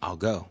 I'll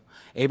go.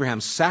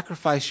 Abraham,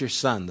 sacrifice your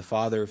son, the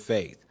father of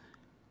faith.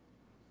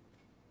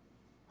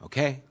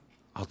 Okay,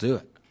 I'll do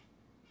it.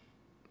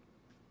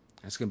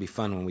 That's going to be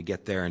fun when we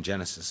get there in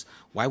Genesis.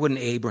 Why wouldn't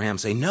Abraham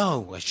say,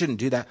 no, I shouldn't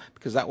do that?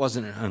 Because that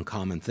wasn't an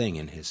uncommon thing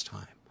in his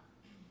time.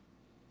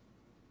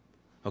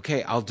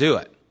 Okay, I'll do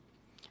it.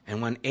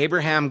 And when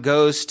Abraham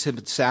goes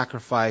to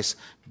sacrifice,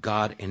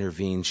 God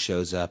intervenes,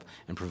 shows up,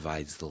 and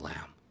provides the lamb.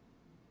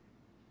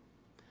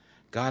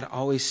 God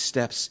always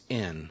steps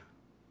in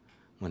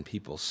when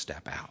people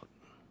step out.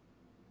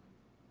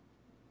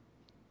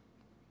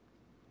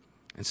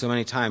 And so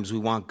many times we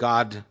want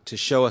God to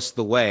show us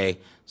the way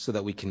so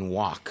that we can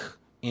walk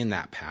in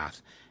that path.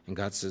 And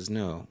God says,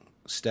 no,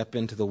 step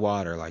into the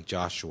water like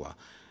Joshua,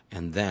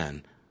 and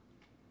then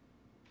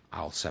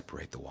I'll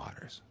separate the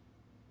waters.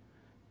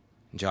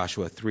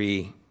 Joshua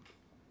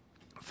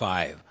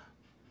 3:5.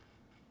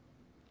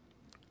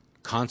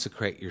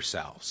 Consecrate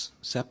yourselves.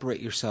 Separate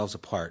yourselves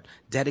apart.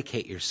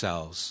 Dedicate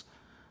yourselves,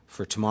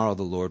 for tomorrow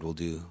the Lord will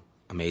do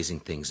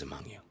amazing things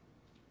among you.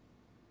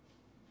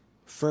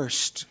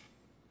 First,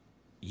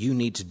 you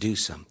need to do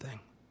something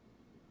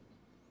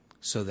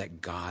so that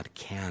God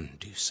can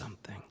do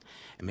something.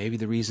 And maybe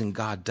the reason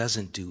God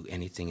doesn't do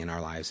anything in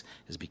our lives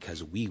is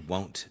because we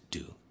won't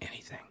do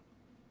anything.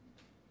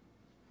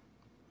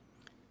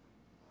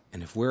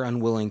 And if we're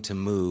unwilling to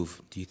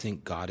move, do you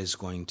think God is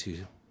going to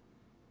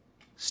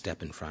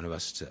step in front of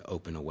us to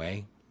open a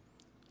way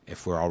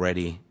if we're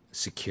already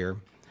secure?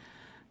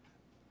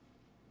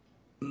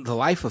 The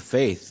life of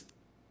faith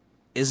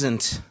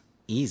isn't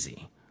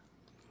easy.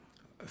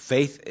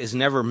 Faith is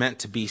never meant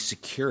to be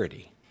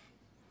security.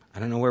 I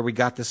don't know where we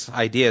got this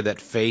idea that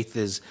faith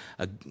is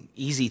an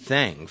easy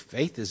thing.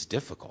 Faith is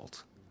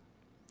difficult.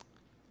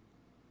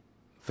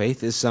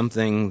 Faith is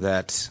something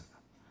that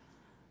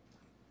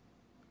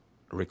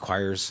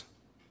requires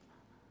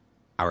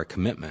our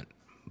commitment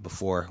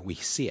before we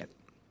see it.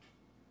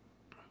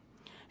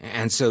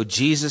 And so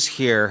Jesus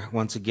here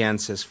once again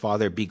says,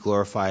 Father, be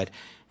glorified.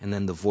 And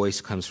then the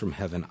voice comes from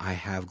heaven, I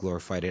have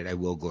glorified it, I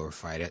will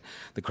glorify it.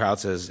 The crowd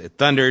says it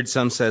thundered,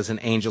 some says an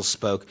angel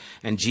spoke,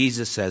 and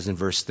Jesus says in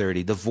verse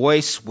 30, the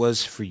voice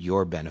was for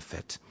your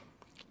benefit,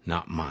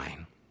 not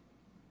mine.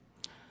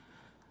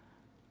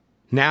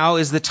 Now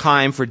is the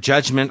time for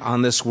judgment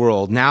on this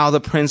world. Now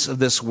the prince of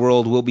this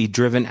world will be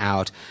driven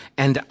out,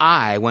 and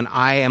I, when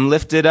I am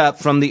lifted up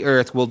from the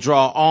earth, will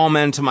draw all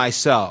men to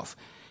myself.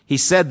 He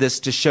said this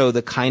to show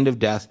the kind of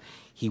death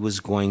he was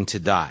going to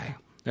die.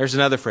 There's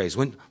another phrase.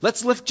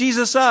 Let's lift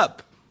Jesus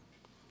up.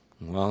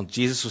 Well,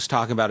 Jesus was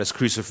talking about his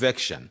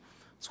crucifixion.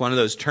 It's one of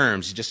those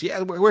terms.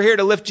 We're here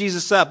to lift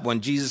Jesus up.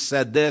 When Jesus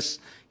said this,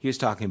 he was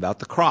talking about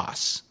the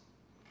cross.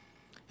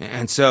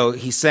 And so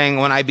he's saying,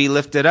 when I be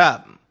lifted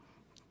up,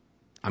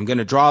 I'm going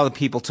to draw the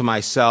people to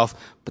myself,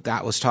 but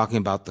that was talking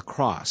about the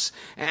cross.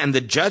 And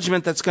the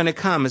judgment that's going to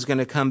come is going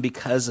to come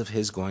because of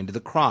his going to the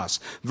cross.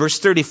 Verse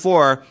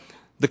 34,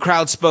 the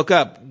crowd spoke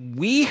up.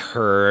 We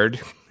heard...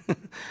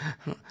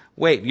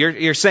 Wait,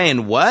 you're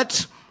saying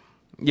what?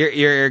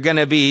 You're going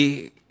to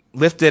be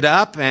lifted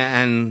up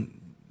and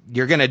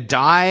you're going to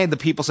die? The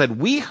people said,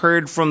 we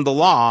heard from the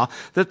law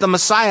that the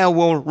Messiah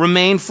will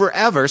remain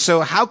forever.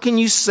 So how can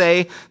you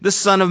say the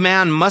Son of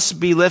Man must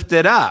be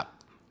lifted up?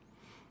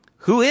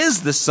 Who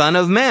is the Son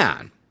of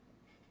Man?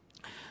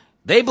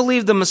 They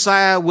believed the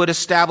Messiah would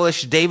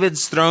establish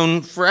David's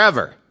throne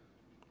forever.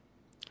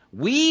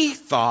 We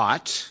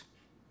thought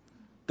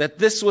that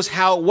this was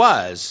how it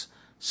was.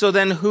 So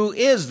then who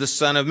is the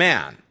Son of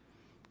Man?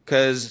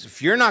 Because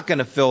if you're not going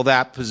to fill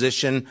that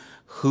position,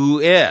 who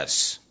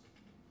is?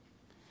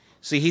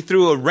 See, he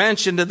threw a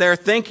wrench into their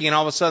thinking, and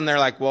all of a sudden they're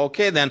like, well,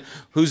 okay, then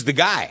who's the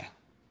guy?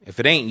 If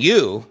it ain't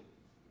you,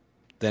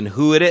 then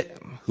who it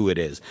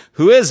is?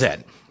 Who is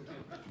it?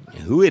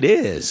 Who it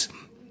is.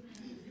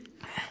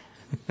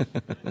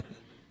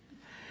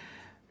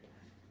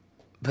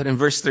 But in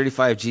verse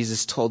 35,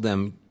 Jesus told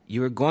them,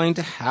 you are going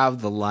to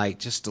have the light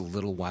just a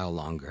little while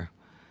longer.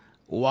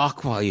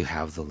 Walk while you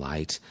have the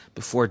light,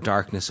 before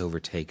darkness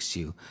overtakes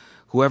you.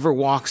 Whoever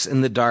walks in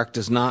the dark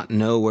does not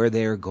know where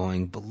they are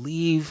going.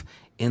 Believe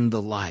in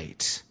the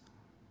light.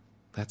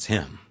 That's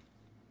him.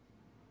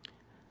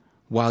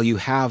 While you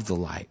have the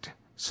light,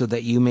 so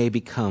that you may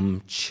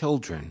become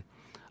children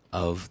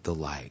of the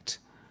light.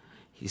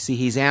 You see,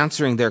 he's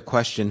answering their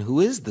question, who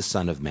is the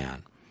Son of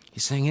Man?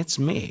 He's saying, it's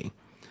me.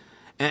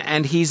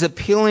 And he's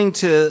appealing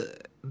to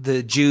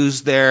the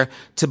Jews there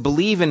to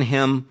believe in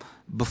him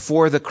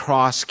before the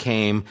cross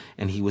came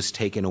and he was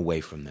taken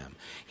away from them.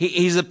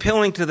 He's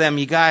appealing to them,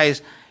 you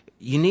guys,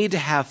 you need to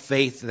have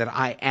faith that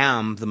I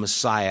am the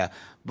Messiah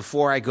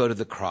before I go to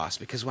the cross,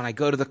 because when I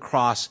go to the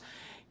cross,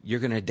 you're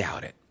going to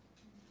doubt it.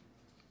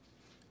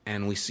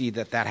 And we see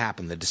that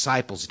happened. The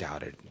disciples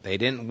doubted. They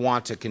didn't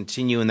want to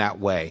continue in that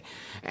way.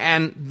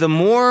 And the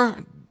more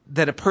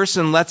that a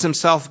person lets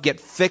himself get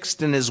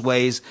fixed in his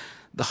ways,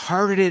 the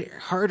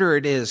harder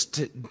it is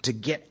to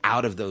get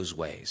out of those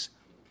ways.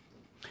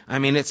 I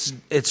mean,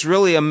 it's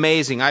really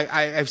amazing.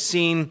 I've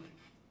seen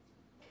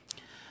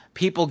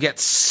people get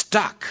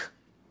stuck.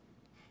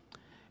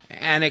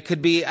 And it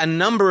could be a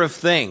number of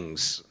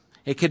things.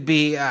 It could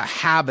be a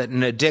habit,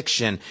 an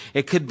addiction.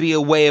 It could be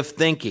a way of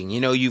thinking. You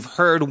know, you've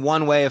heard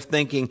one way of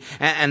thinking,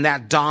 and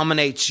that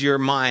dominates your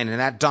mind, and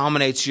that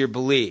dominates your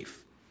belief.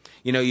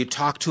 You know, you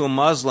talk to a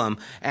Muslim,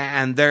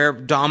 and their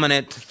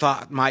dominant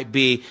thought might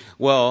be,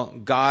 well,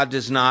 God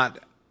does not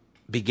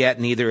beget,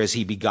 neither is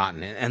he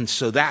begotten. And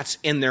so that's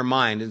in their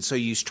mind. And so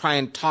you try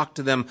and talk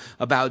to them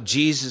about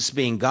Jesus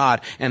being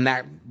God, and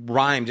that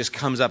rhyme just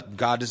comes up,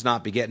 God does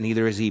not beget,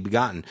 neither is he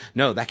begotten.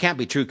 No, that can't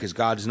be true, because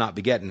God is not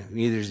begotten,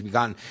 neither is he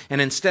begotten.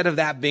 And instead of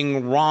that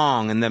being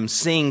wrong and them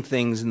seeing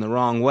things in the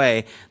wrong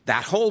way,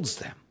 that holds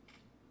them.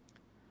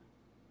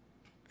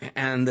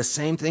 And the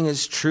same thing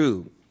is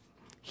true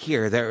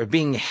here. They're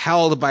being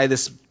held by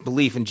this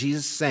belief. And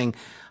Jesus is saying,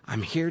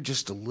 I'm here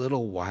just a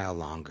little while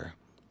longer.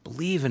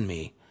 Believe in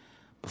me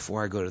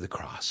before I go to the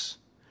cross.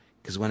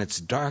 Because when it's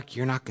dark,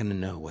 you're not going to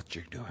know what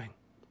you're doing.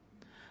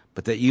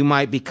 But that you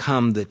might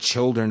become the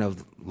children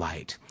of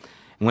light.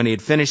 And when he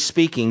had finished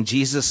speaking,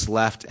 Jesus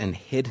left and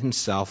hid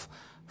himself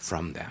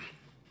from them.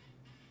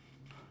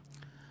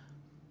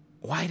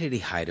 Why did he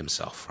hide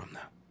himself from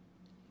them?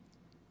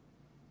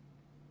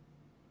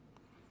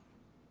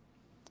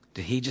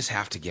 Did he just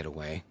have to get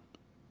away?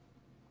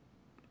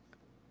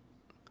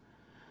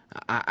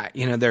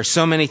 There are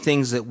so many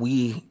things that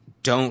we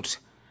don't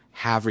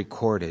have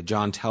recorded.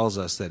 John tells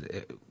us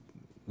that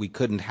we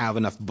couldn't have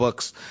enough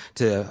books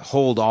to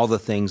hold all the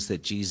things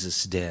that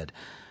Jesus did.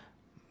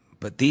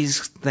 But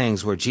these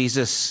things where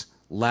Jesus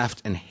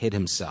left and hid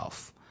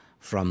himself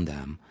from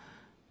them,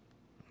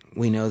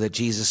 we know that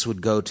Jesus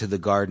would go to the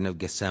Garden of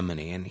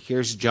Gethsemane. And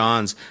here's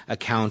John's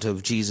account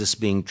of Jesus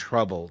being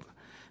troubled.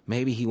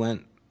 Maybe he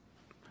went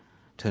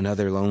to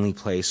another lonely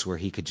place where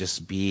he could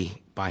just be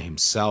by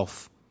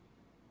himself,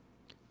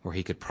 where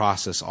he could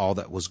process all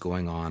that was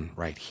going on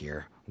right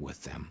here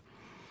with them.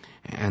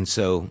 And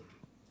so,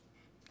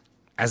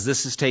 as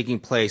this is taking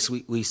place,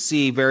 we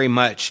see very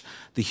much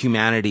the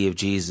humanity of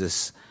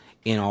Jesus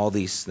in all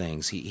these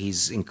things.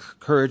 He's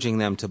encouraging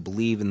them to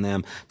believe in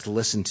them, to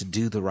listen, to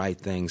do the right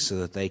things so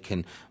that they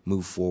can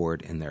move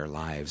forward in their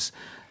lives,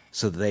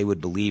 so that they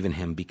would believe in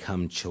him,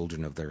 become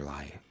children of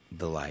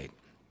the light.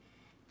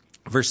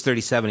 Verse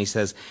 37, he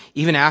says,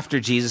 even after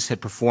Jesus had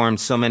performed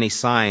so many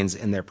signs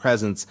in their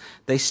presence,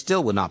 they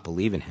still would not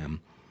believe in him.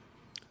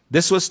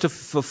 This was to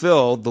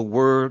fulfill the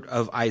word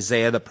of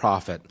Isaiah the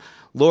prophet.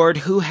 Lord,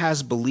 who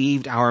has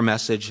believed our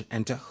message,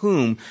 and to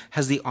whom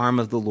has the arm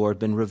of the Lord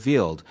been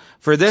revealed?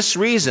 For this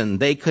reason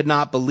they could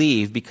not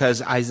believe,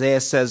 because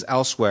Isaiah says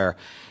elsewhere,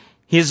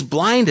 he has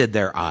blinded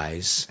their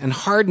eyes and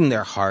hardened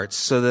their hearts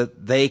so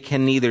that they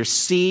can neither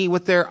see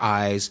with their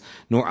eyes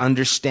nor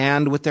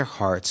understand with their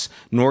hearts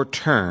nor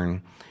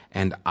turn,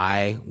 and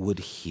I would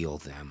heal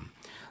them.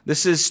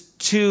 This is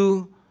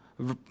two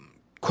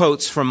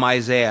quotes from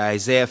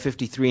Isaiah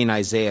 53 and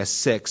Isaiah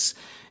 6.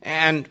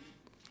 And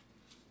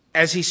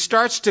as he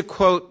starts to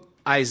quote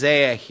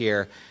Isaiah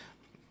here,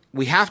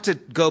 we have to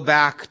go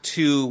back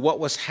to what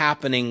was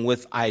happening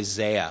with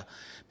Isaiah,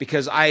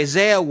 because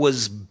Isaiah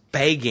was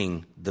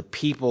begging the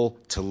people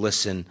to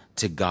listen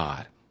to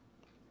God,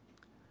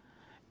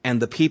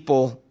 and the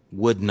people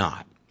would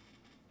not.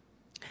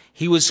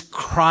 He was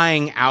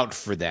crying out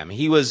for them.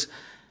 He was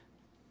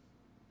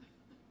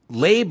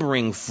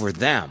laboring for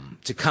them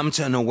to come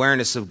to an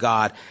awareness of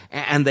God,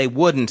 and they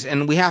wouldn't.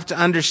 And we have to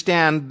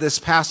understand this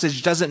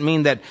passage doesn't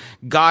mean that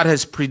God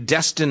has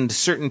predestined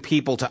certain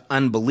people to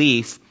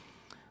unbelief,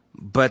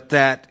 but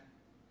that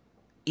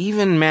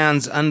even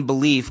man's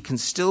unbelief can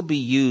still be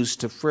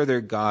used to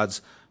further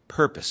God's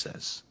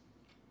purposes.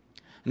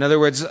 In other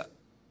words,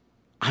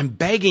 I'm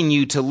begging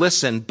you to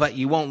listen, but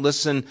you won't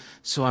listen,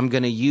 so I'm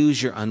going to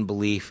use your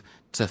unbelief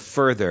to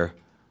further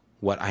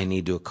what I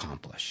need to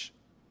accomplish.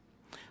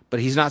 But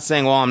he's not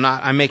saying, well,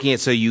 I'm making it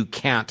so you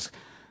can't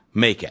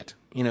make it.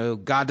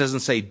 God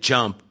doesn't say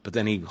jump, but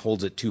then he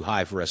holds it too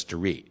high for us to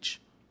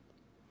reach.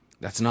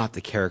 That's not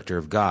the character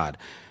of God.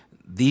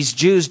 These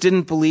Jews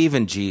didn't believe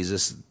in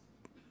Jesus.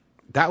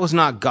 That was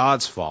not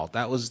God's fault.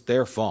 That was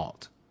their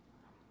fault.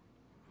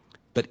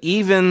 But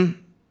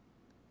even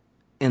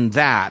in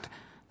that,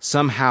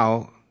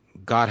 somehow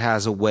God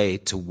has a way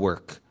to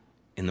work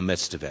in the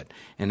midst of it.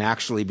 And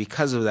actually,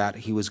 because of that,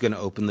 he was going to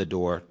open the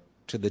door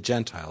to the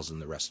Gentiles and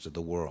the rest of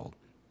the world.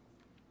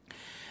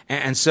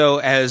 And so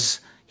as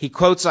he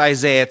quotes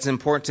Isaiah. It's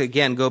important to,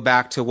 again, go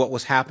back to what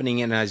was happening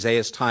in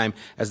Isaiah's time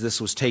as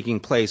this was taking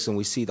place, and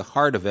we see the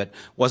heart of it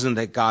wasn't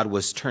that God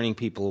was turning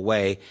people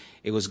away.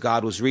 It was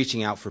God was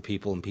reaching out for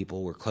people, and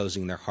people were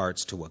closing their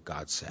hearts to what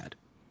God said.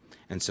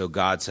 And so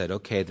God said,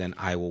 okay, then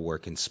I will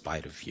work in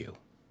spite of you.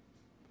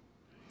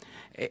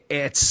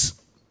 It's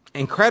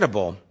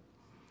incredible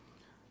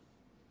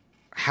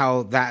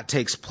how that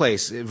takes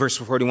place. Verse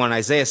 41,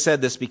 Isaiah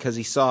said this because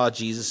he saw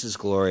Jesus'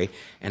 glory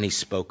and he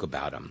spoke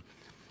about him.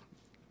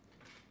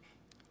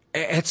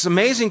 It's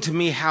amazing to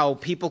me how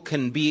people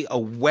can be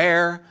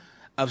aware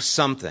of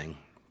something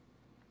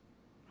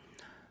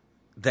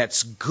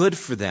that's good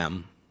for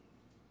them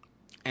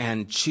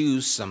and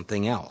choose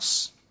something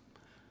else.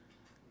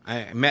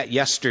 I met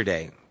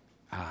yesterday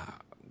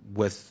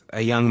with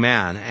a young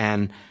man,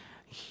 and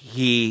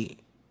he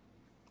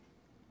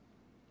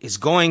is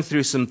going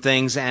through some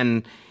things,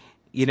 and,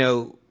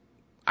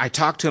 I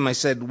talked to him. I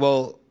said,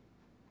 well,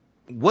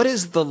 what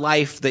is the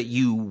life that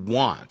you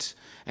want?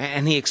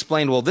 And he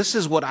explained, well, this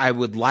is what I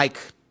would like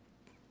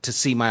to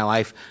see my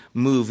life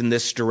move in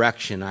this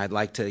direction. I'd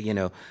like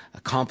to,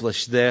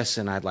 accomplish this,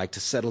 and I'd like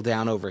to settle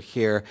down over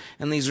here.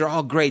 And these are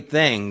all great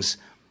things.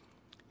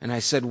 And I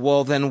said,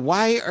 well, then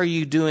why are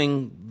you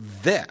doing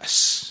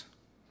this?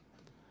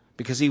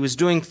 Because he was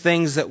doing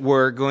things that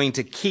were going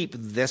to keep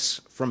this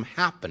from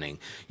happening.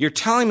 You're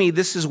telling me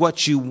this is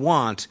what you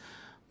want,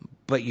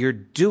 but you're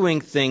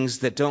doing things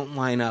that don't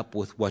line up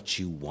with what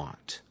you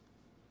want.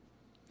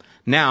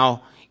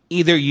 Now,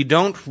 either you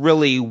don't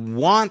really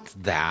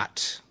want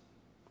that,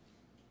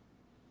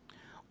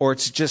 or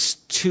it's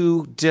just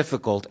too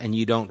difficult and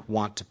you don't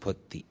want to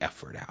put the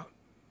effort out.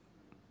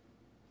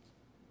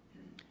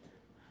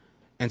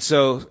 And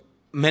so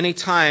many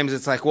times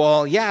it's like,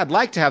 well, yeah, I'd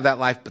like to have that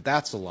life, but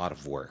that's a lot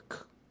of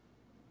work.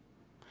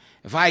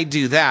 If I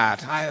do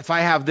that, if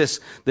I have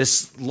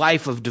this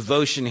life of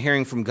devotion,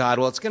 hearing from God,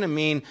 well, it's going to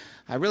mean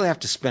I really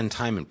have to spend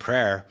time in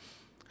prayer.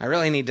 I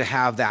really need to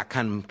have that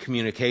kind of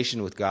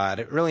communication with God.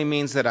 It really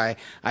means that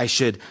I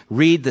should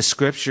read the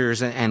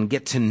scriptures and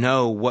get to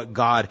know what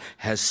God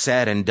has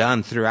said and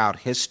done throughout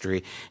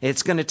history.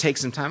 It's going to take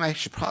some time. I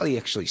should probably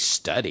actually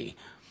study.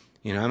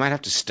 I might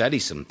have to study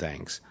some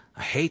things.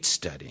 I hate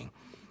studying,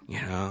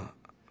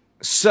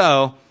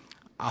 So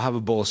I'll have a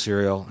bowl of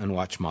cereal and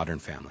watch Modern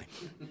Family.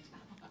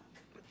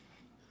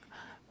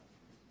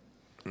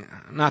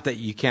 Not that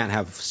you can't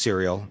have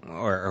cereal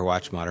or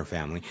watch Modern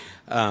Family.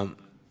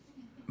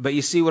 But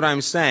you see what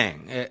I'm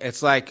saying.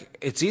 It's like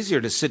it's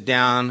easier to sit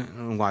down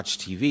and watch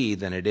TV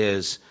than it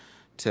is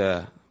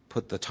to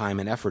put the time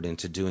and effort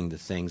into doing the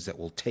things that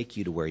will take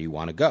you to where you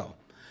want to go.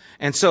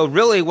 And so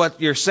really what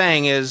you're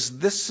saying is,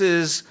 this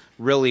is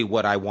really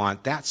what I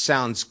want. That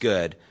sounds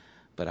good,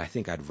 but I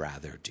think I'd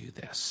rather do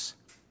this.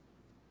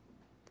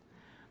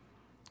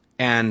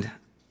 And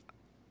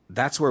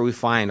that's where we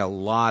find a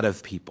lot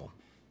of people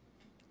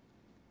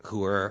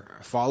who are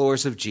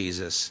followers of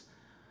Jesus,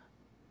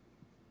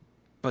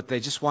 but they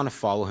just want to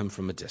follow him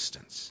from a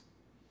distance.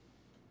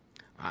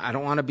 I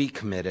don't want to be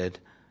committed.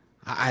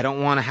 I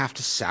don't want to have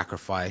to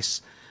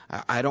sacrifice.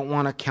 I don't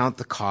want to count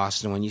the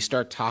cost. And when you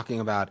start talking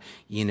about,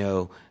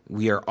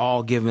 we are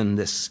all given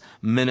this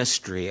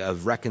ministry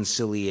of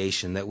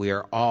reconciliation, that we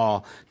are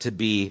all to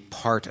be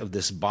part of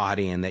this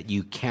body, and that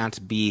you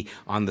can't be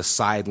on the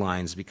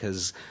sidelines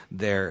because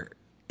there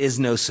is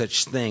no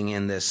such thing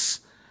in this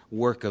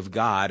work of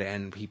God.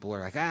 And people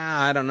are like,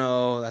 I don't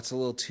know, that's a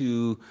little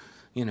too,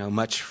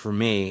 much for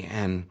me.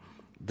 And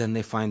then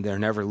they find they're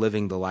never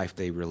living the life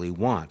they really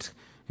want.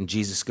 And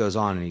Jesus goes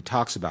on and he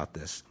talks about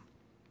this.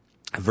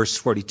 Verse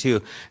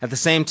 42, at the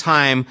same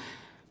time,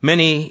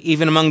 many,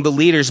 even among the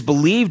leaders,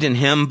 believed in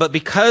him, but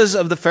because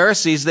of the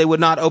Pharisees, they would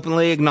not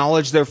openly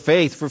acknowledge their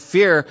faith for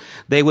fear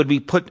they would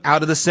be put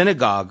out of the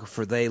synagogue,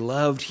 for they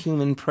loved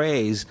human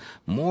praise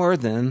more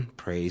than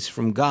praise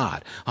from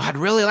God. Oh, I'd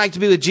really like to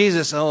be with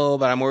Jesus. Oh,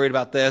 but I'm worried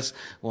about this.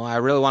 Well, I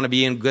really want to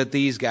be in good with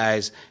these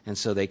guys. And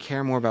so they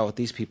care more about what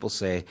these people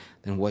say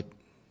than what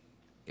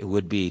it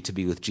would be to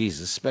be with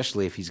Jesus,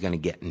 especially if he's going to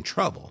get in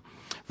trouble.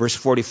 Verse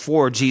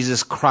 44,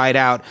 Jesus cried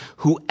out,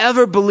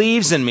 whoever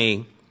believes in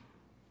me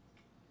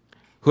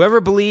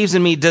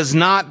does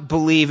not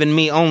believe in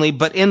me only,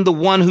 but in the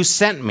one who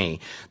sent me.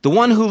 The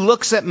one who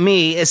looks at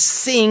me is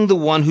seeing the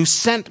one who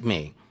sent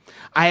me.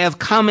 I have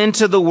come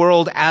into the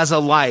world as a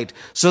light,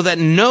 so that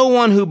no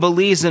one who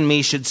believes in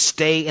me should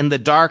stay in the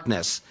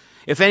darkness.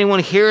 If anyone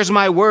hears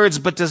my words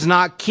but does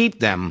not keep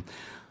them,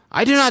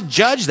 I do not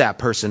judge that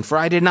person, for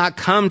I did not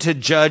come to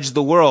judge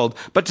the world,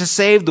 but to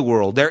save the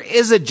world. There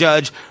is a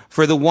judge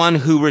for the one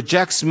who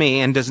rejects me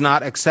and does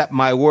not accept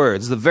my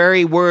words. The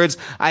very words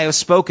I have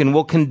spoken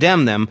will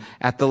condemn them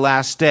at the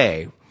last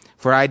day.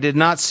 For I did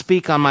not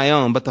speak on my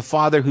own, but the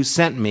Father who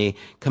sent me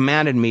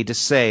commanded me to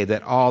say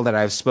that all that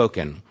I have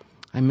spoken.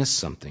 I missed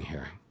something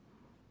here.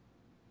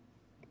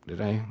 Did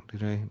I?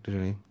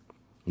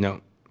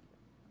 No.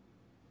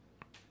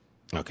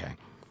 Okay.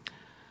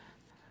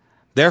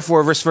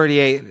 Therefore, verse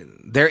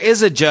 38, there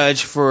is a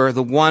judge for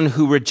the one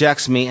who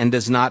rejects me and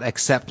does not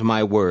accept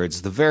my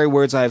words. The very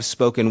words I have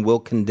spoken will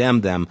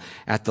condemn them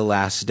at the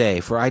last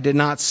day. For I did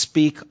not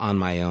speak on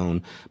my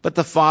own, but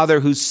the Father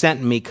who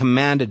sent me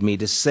commanded me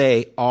to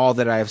say all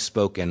that I have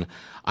spoken.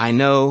 I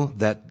know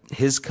that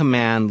his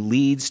command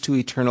leads to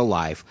eternal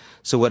life.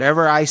 So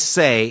whatever I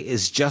say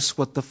is just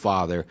what the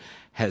Father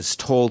has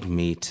told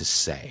me to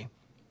say.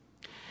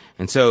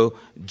 And so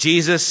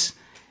Jesus,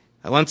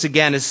 once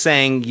again, is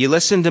saying, you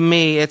listen to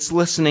me, it's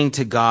listening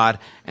to God,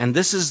 and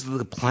this is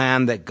the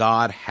plan that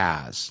God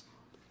has.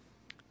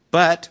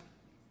 But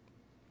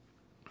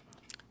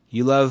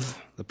you love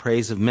the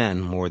praise of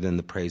men more than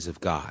the praise of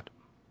God.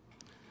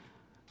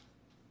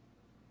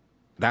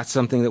 That's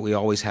something that we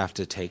always have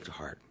to take to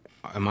heart.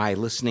 Am I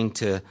listening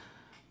to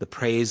the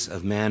praise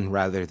of men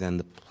rather than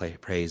the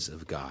praise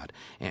of God?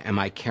 Am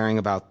I caring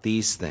about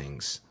these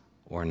things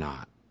or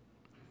not?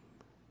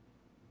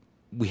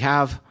 We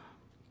have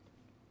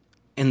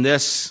in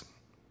this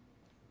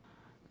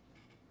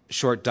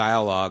short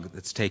dialogue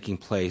that's taking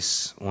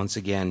place, once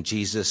again,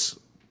 Jesus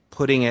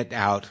putting it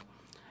out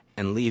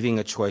and leaving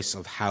a choice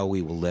of how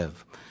we will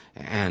live.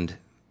 And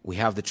we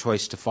have the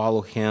choice to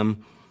follow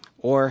him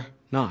or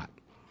not.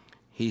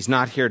 He's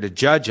not here to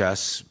judge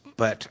us,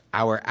 but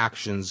our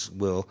actions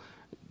will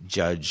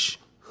judge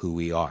who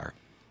we are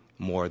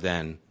more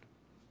than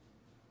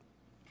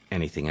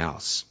anything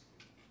else.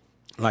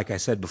 Like I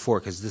said before,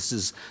 because this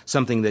is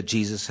something that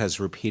Jesus has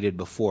repeated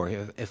before.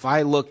 If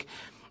I look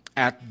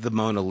at the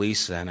Mona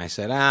Lisa and I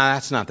said,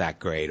 that's not that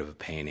great of a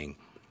painting.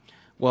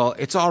 Well,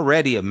 it's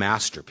already a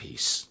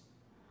masterpiece.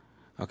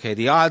 Okay,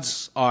 the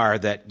odds are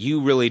that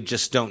you really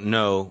just don't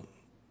know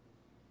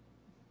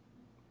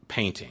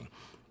painting.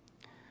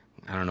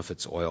 I don't know if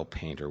it's oil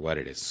paint or what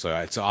it is, so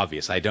it's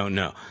obvious. I don't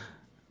know.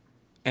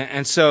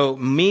 And so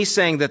me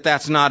saying that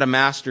that's not a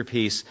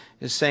masterpiece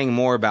is saying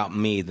more about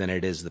me than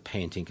it is the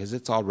painting, because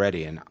it's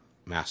already a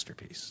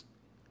masterpiece.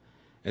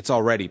 It's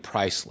already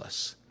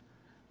priceless.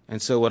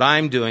 And so what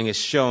I'm doing is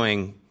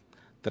showing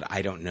that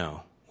I don't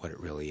know what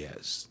it really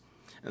is.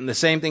 And the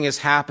same thing is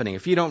happening.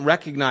 If you don't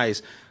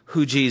recognize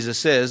who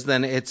Jesus is,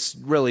 then it's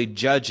really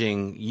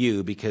judging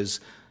you, because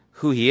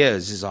who he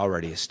is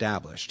already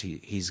established.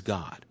 He's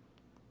God.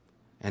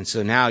 And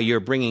so now you're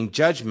bringing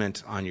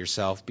judgment on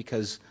yourself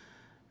because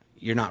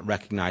you're not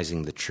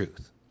recognizing the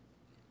truth.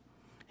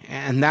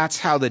 And that's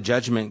how the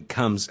judgment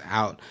comes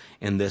out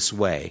in this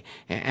way.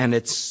 And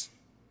it's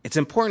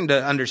important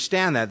to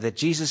understand that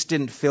Jesus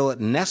didn't feel it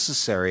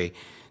necessary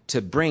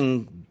to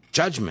bring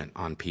judgment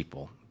on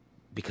people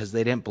because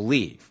they didn't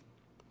believe.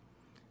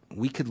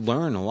 We could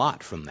learn a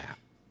lot from that,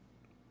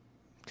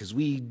 because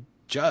we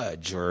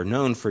judge, or are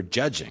known for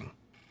judging.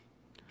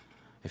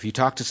 If you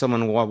talk to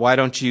someone, why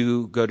don't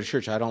you go to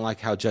church? I don't like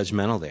how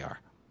judgmental they are.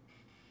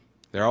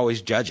 They're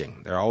always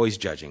judging. They're always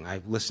judging.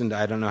 I've listened to,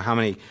 I don't know how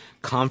many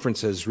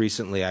conferences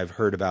recently I've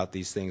heard about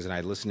these things, and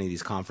I listen to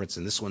these conferences,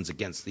 and this one's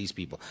against these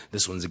people.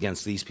 This one's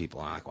against these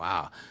people. I'm like,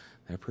 wow,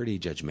 they're pretty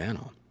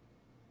judgmental.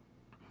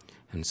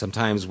 And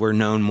sometimes we're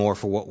known more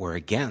for what we're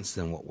against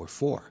than what we're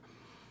for.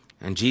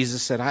 And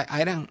Jesus said,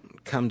 I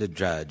don't come to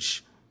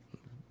judge.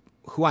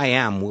 Who I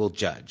am will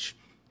judge.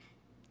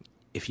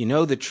 If you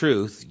know the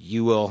truth,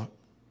 you will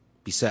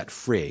be set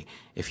free.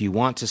 If you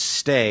want to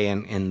stay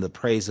in the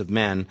praise of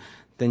men,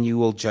 then you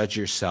will judge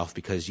yourself,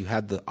 because you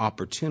had the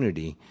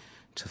opportunity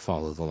to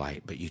follow the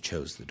light, but you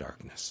chose the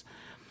darkness.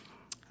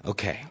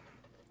 Okay.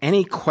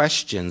 Any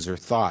questions or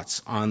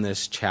thoughts on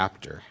this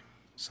chapter?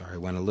 Sorry, I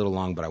went a little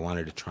long, but I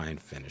wanted to try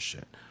and finish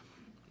it.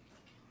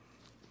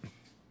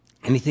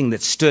 Anything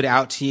that stood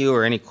out to you,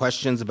 or any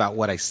questions about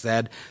what I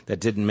said that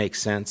didn't make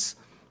sense?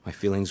 My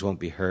feelings won't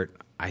be hurt.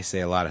 I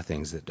say a lot of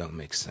things that don't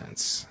make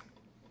sense.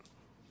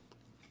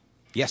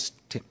 Yes,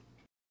 Tim.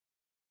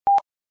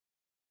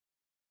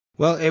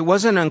 Well, it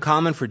wasn't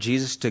uncommon for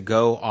Jesus to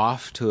go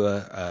off to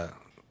a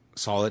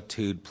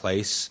solitude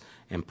place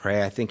and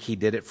pray. I think he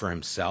did it for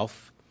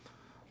himself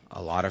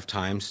a lot of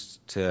times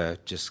to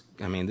just,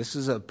 this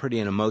is a pretty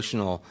an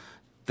emotional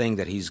thing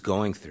that he's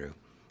going through.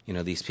 You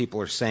know, these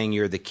people are saying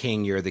you're the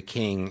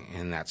king,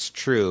 and that's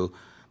true,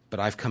 but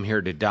I've come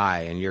here to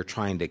die, and you're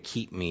trying to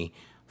keep me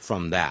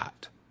from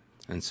that.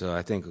 And so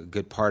I think a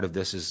good part of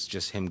this is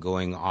just him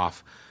going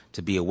off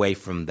to be away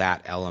from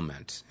that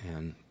element.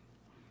 And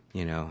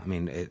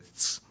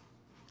it's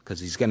because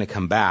he's going to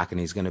come back and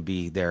he's going to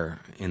be there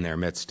in their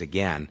midst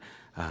again,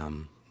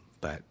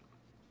 but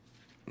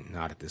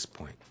not at this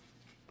point.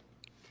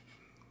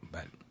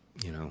 But,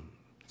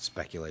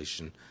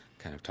 speculation,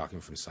 kind of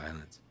talking from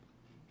silence.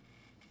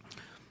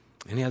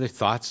 Any other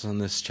thoughts on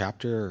this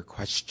chapter or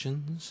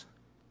questions?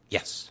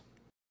 Yes.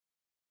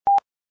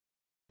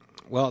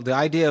 Well, the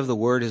idea of the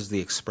word is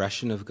the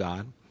expression of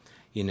God.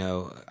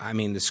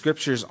 The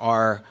scriptures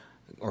are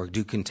or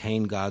do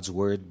contain God's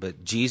word,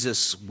 but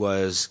Jesus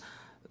was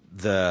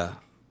the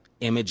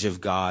image of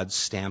God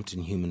stamped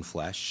in human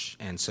flesh,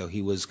 and so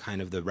he was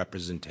kind of the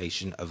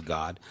representation of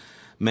God.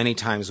 Many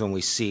times when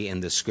we see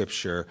in the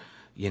scripture,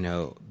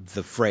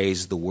 the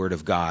phrase, the word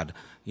of God,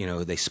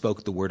 they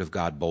spoke the word of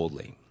God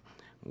boldly.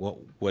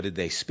 what did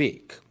they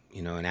speak?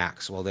 In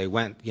Acts. Well, they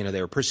went,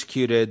 they were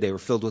persecuted, they were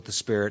filled with the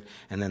Spirit,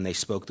 and then they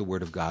spoke the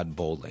word of God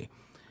boldly.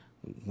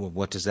 Well,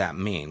 what does that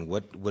mean?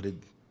 What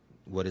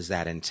does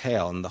that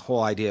entail? And the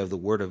whole idea of the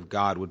word of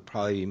God would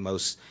probably be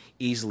most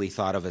easily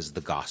thought of as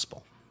the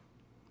gospel.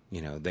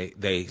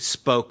 They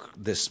spoke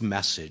this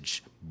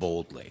message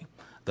boldly.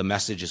 The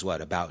message is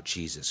what? About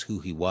Jesus, who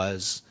he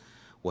was,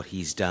 what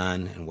he's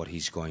done, and what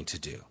he's going to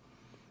do.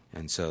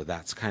 And so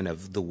that's kind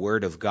of the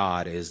word of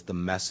God is the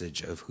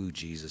message of who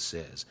Jesus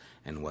is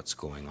and what's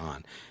going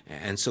on.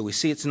 And so we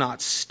see it's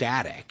not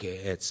static,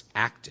 it's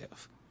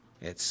active.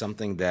 It's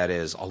something that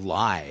is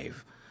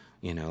alive,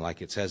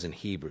 like it says in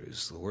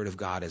Hebrews. The word of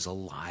God is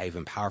alive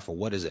and powerful.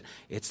 What is it?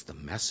 It's the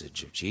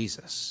message of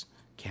Jesus.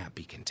 Can't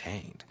be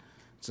contained.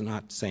 It's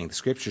not saying the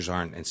scriptures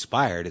aren't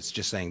inspired. It's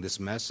just saying this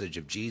message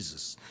of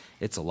Jesus,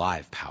 it's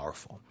alive,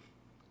 powerful.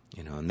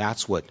 And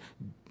that's what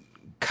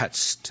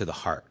cuts to the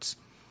heart.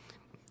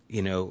 A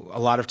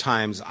lot of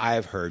times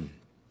I've heard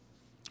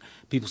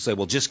people say,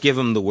 well, just give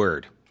them the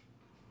word.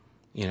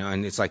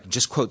 And it's like,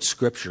 just quote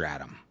scripture at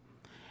them.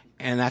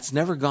 And that's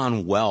never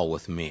gone well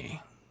with me.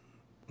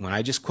 When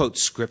I just quote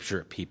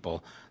scripture at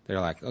people, they're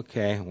like,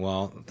 okay,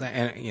 well,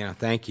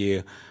 thank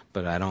you,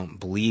 but I don't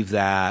believe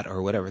that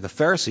or whatever. The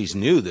Pharisees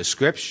knew the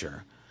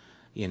scripture,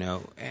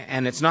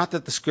 and it's not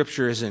that the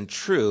scripture isn't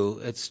true.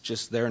 It's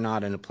just they're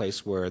not in a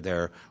place where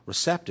they're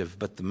receptive.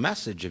 But the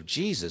message of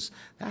Jesus,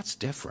 that's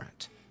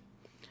different.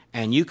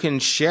 And you can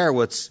share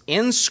what's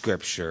in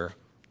Scripture,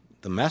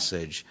 the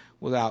message,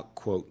 without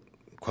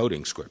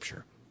quoting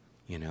Scripture.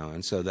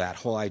 And so that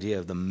whole idea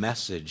of the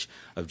message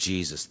of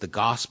Jesus, the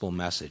gospel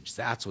message,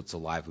 that's what's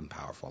alive and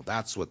powerful.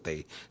 That's what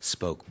they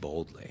spoke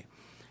boldly.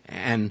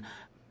 And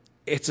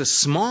it's a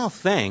small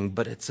thing,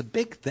 but it's a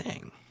big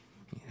thing.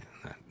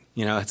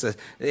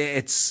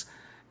 It's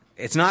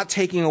not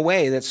taking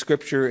away that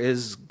Scripture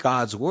is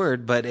God's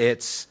word, but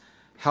it's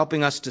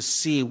helping us to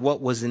see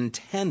what was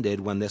intended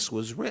when this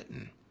was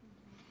written.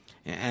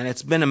 And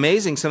it's been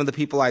amazing, some of the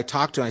people I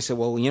talk to, I say,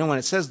 well, when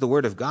it says the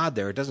word of God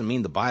there, it doesn't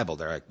mean the Bible.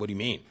 They're like, what do you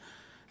mean?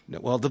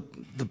 Well, the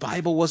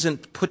Bible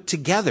wasn't put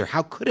together.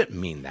 How could it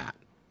mean that?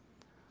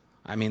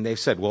 I mean, they've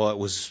said, well,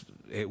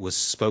 it was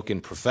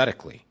spoken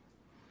prophetically.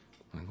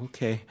 I'm like,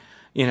 okay,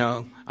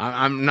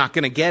 I'm not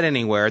going to get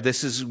anywhere.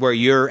 This is where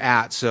you're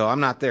at, so I'm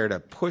not there to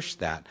push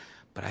that.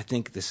 But I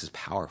think this is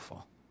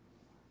powerful,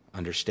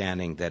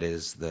 understanding that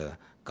is the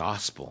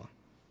gospel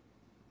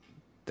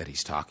that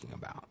he's talking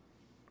about.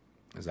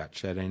 Does that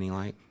shed any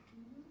light?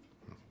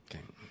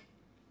 Okay.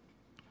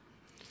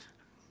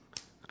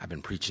 I've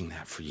been preaching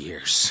that for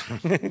years.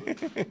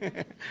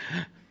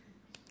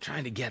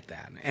 Trying to get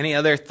that. Any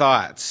other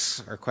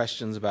thoughts or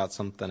questions about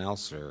something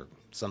else or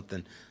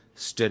something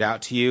stood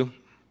out to you?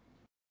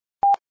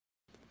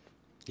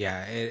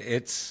 Yeah,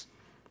 it's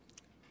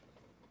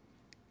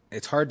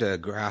hard to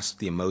grasp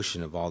the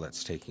emotion of all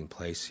that's taking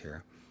place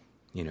here,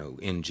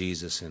 in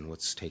Jesus and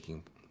what's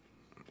taking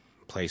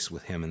place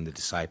with him and the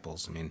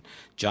disciples. I mean,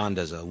 John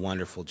does a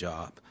wonderful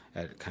job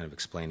at kind of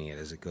explaining it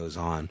as it goes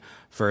on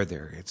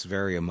further. It's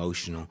very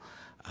emotional,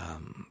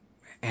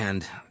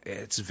 and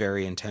it's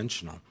very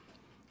intentional.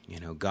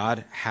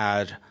 God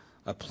had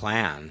a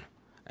plan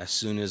as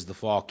soon as the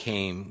fall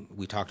came.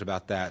 We talked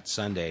about that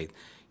Sunday.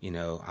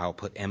 I'll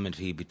put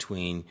enmity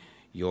between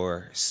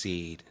your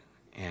seed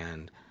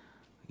and,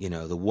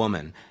 the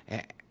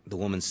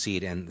woman's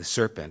seed and the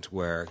serpent,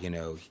 where,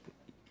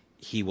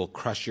 he will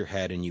crush your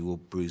head and you will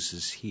bruise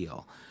his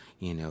heel.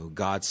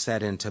 God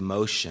set into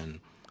motion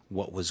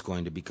what was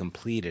going to be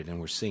completed, and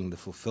we're seeing the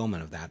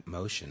fulfillment of that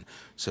motion.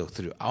 So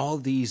through all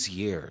these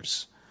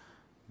years,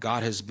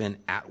 God has been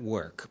at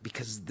work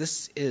because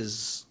this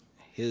is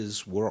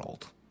his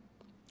world.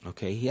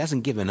 Okay, he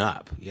hasn't given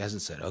up. He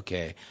hasn't said,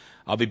 okay,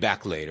 I'll be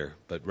back later,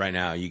 but right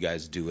now you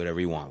guys do whatever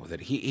you want with it.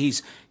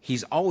 He's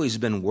always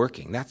been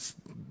working. That's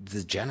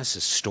the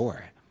Genesis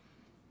story.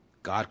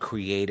 God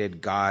created,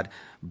 God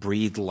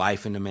breathed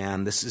life into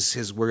man.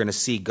 We're going to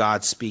see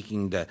God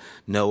speaking to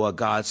Noah,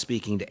 God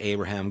speaking to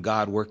Abraham,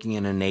 God working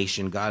in a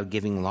nation, God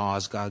giving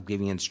laws, God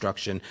giving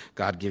instruction,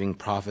 God giving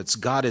prophets.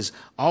 God is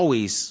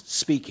always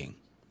speaking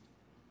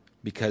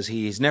because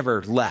he's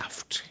never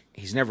left.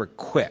 He's never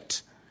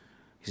quit.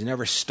 He's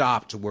never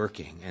stopped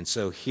working. And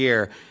so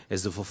here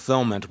is the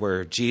fulfillment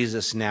where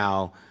Jesus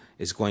now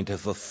is going to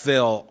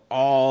fulfill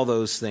all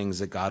those things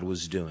that God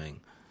was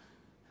doing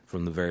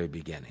from the very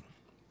beginning.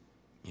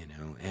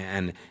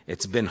 And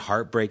it's been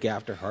heartbreak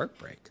after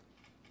heartbreak.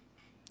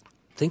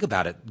 Think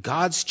about it.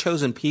 God's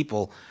chosen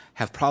people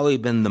have probably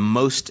been the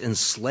most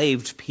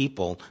enslaved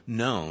people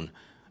known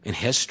in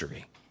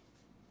history.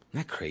 Isn't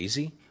that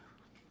crazy?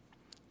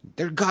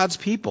 They're God's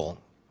people.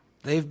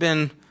 They've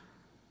been,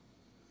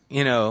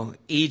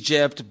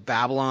 Egypt,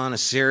 Babylon,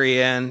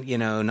 Assyrian,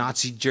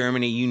 Nazi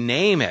Germany, you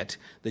name it.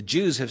 The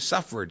Jews have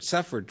suffered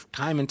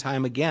time and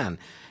time again.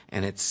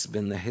 And it's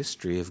been the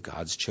history of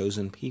God's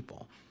chosen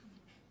people.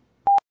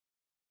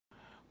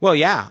 Well,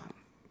 yeah,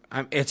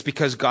 it's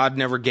because God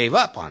never gave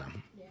up on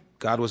them. Yeah.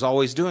 God was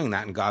always doing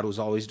that, and God was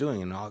always doing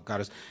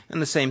it.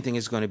 And the same thing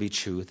is going to be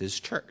true with his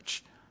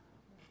church.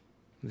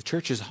 The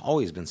church has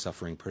always been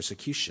suffering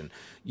persecution.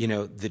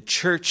 The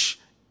church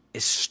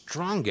is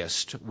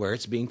strongest where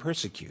it's being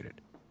persecuted.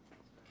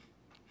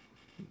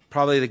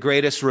 Probably the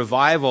greatest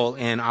revival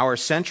in our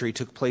century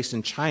took place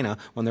in China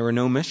when there were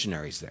no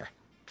missionaries there.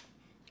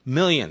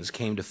 Millions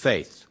came to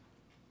faith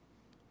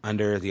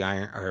under the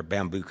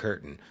bamboo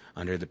curtain,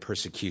 under the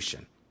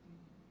persecution.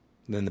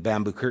 Then the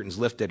bamboo curtain's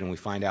lifted and we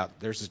find out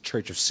there's a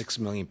church of 6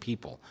 million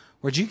people.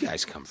 Where'd you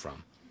guys come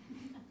from?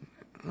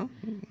 Well,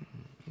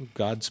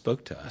 God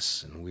spoke to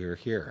us and we were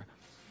here.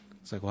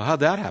 It's like, well, how'd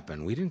that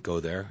happen? We didn't go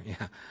there.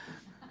 Yeah,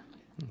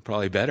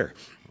 probably better.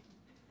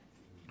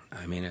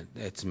 I mean,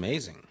 it's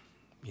amazing.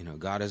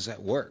 God is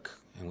at work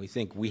and we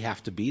think we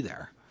have to be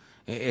there.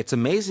 It's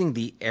amazing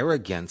the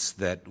arrogance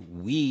that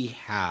we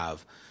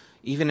have,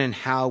 even in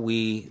how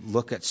we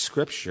look at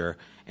Scripture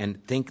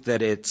and think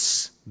that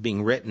it's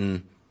being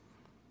written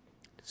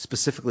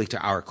specifically to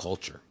our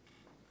culture.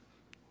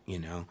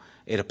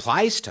 It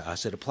applies to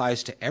us. It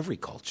applies to every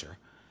culture.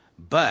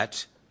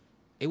 But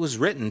it was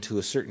written to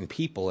a certain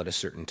people at a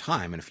certain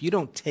time. And if you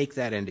don't take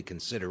that into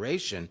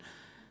consideration,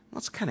 well,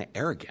 it's kind of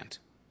arrogant.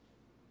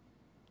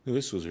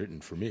 This was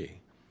written for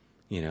me,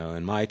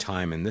 in my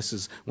time. And this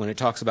is, when it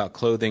talks about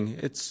clothing,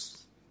 it's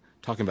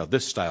talking about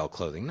this style of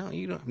clothing. No,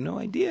 you have no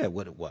idea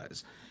what it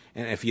was.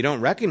 And if you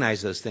don't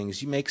recognize those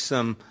things, you make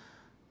some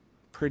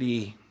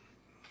pretty,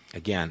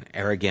 again,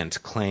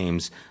 arrogant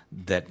claims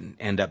that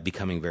end up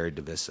becoming very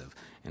divisive.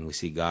 And we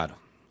see God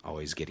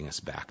always getting us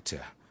back to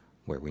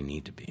where we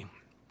need to be.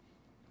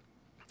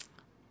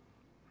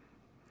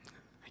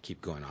 I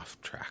keep going off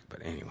track,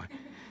 but anyway.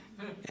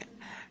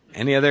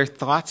 Any other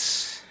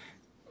thoughts?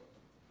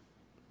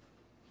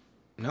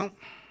 No?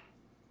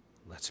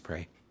 Let's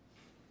pray.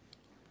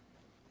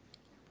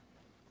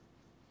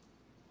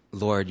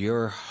 Lord,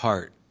 your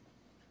heart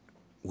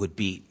would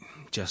beat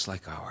just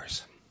like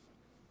ours.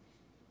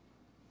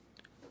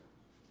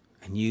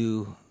 And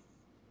you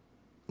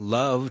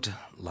loved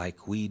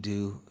like we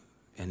do,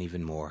 and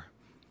even more.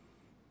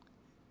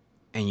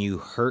 And you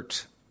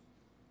hurt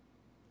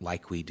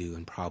like we do,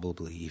 and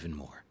probably even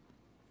more.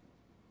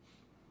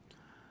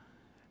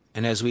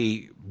 And as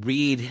we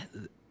read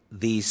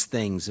these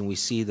things and we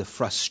see the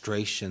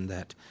frustration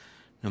that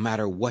no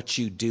matter what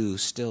you do,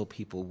 still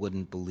people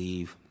wouldn't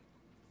believe,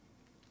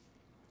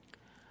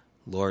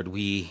 Lord,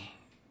 we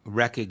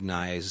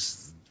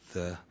recognize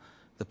the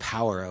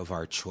power of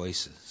our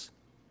choices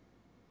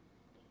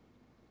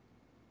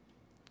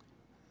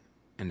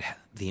and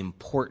the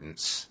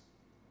importance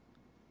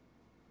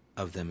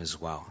of them as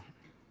well.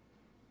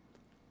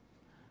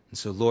 And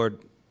so, Lord,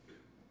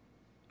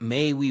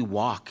 may we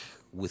walk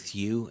with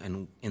you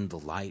and in the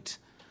light.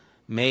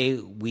 May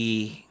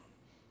we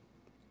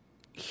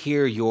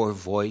hear your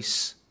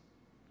voice,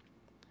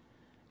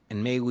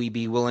 and may we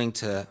be willing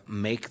to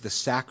make the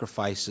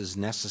sacrifices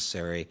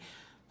necessary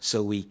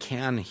so we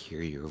can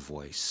hear your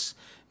voice.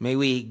 May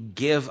we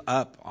give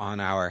up on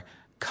our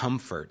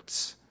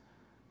comforts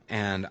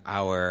and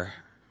our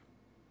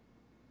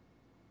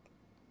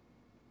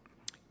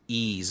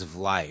ease of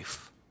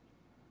life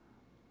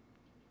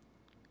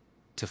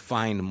to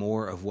find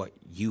more of what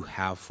you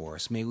have for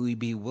us. May we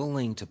be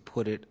willing to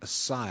put it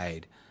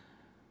aside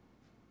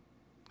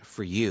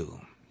for you.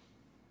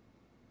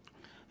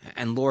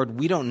 And Lord,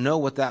 we don't know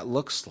what that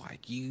looks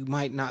like. You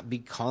might not be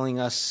calling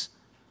us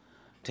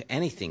to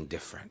anything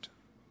different.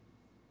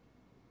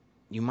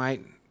 You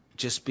might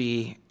just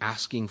be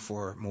asking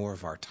for more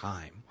of our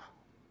time.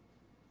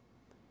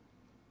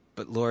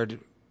 But Lord,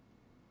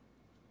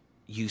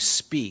 you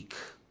speak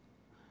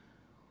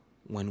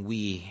when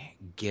we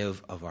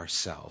give of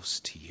ourselves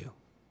to you.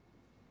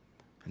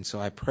 And so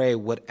I pray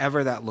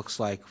whatever that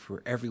looks like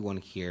for everyone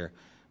here,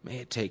 may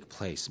it take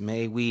place.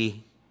 May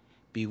we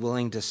be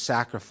willing to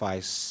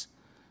sacrifice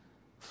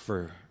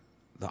for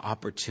the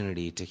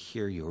opportunity to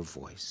hear your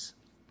voice.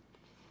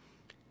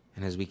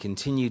 And as we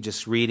continue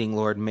just reading,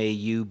 Lord, may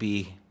you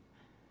be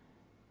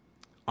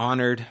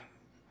honored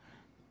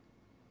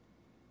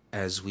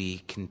as we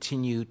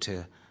continue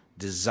to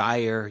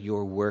desire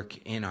your work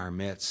in our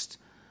midst.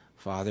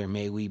 Father,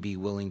 may we be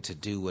willing to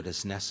do what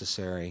is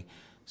necessary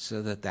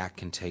so that that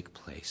can take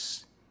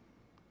place.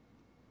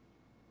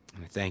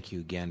 And I thank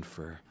you again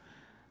for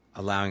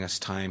allowing us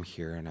time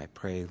here. And I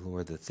pray,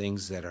 Lord, the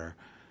things that are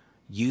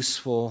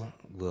useful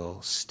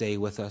will stay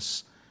with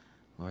us.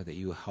 Lord, that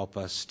you will help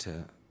us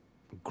to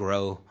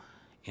grow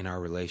in our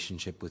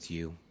relationship with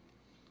you,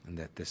 and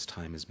that this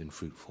time has been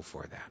fruitful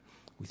for that.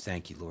 We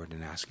thank you, Lord,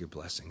 and ask your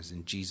blessings.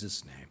 In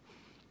Jesus' name,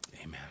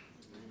 amen.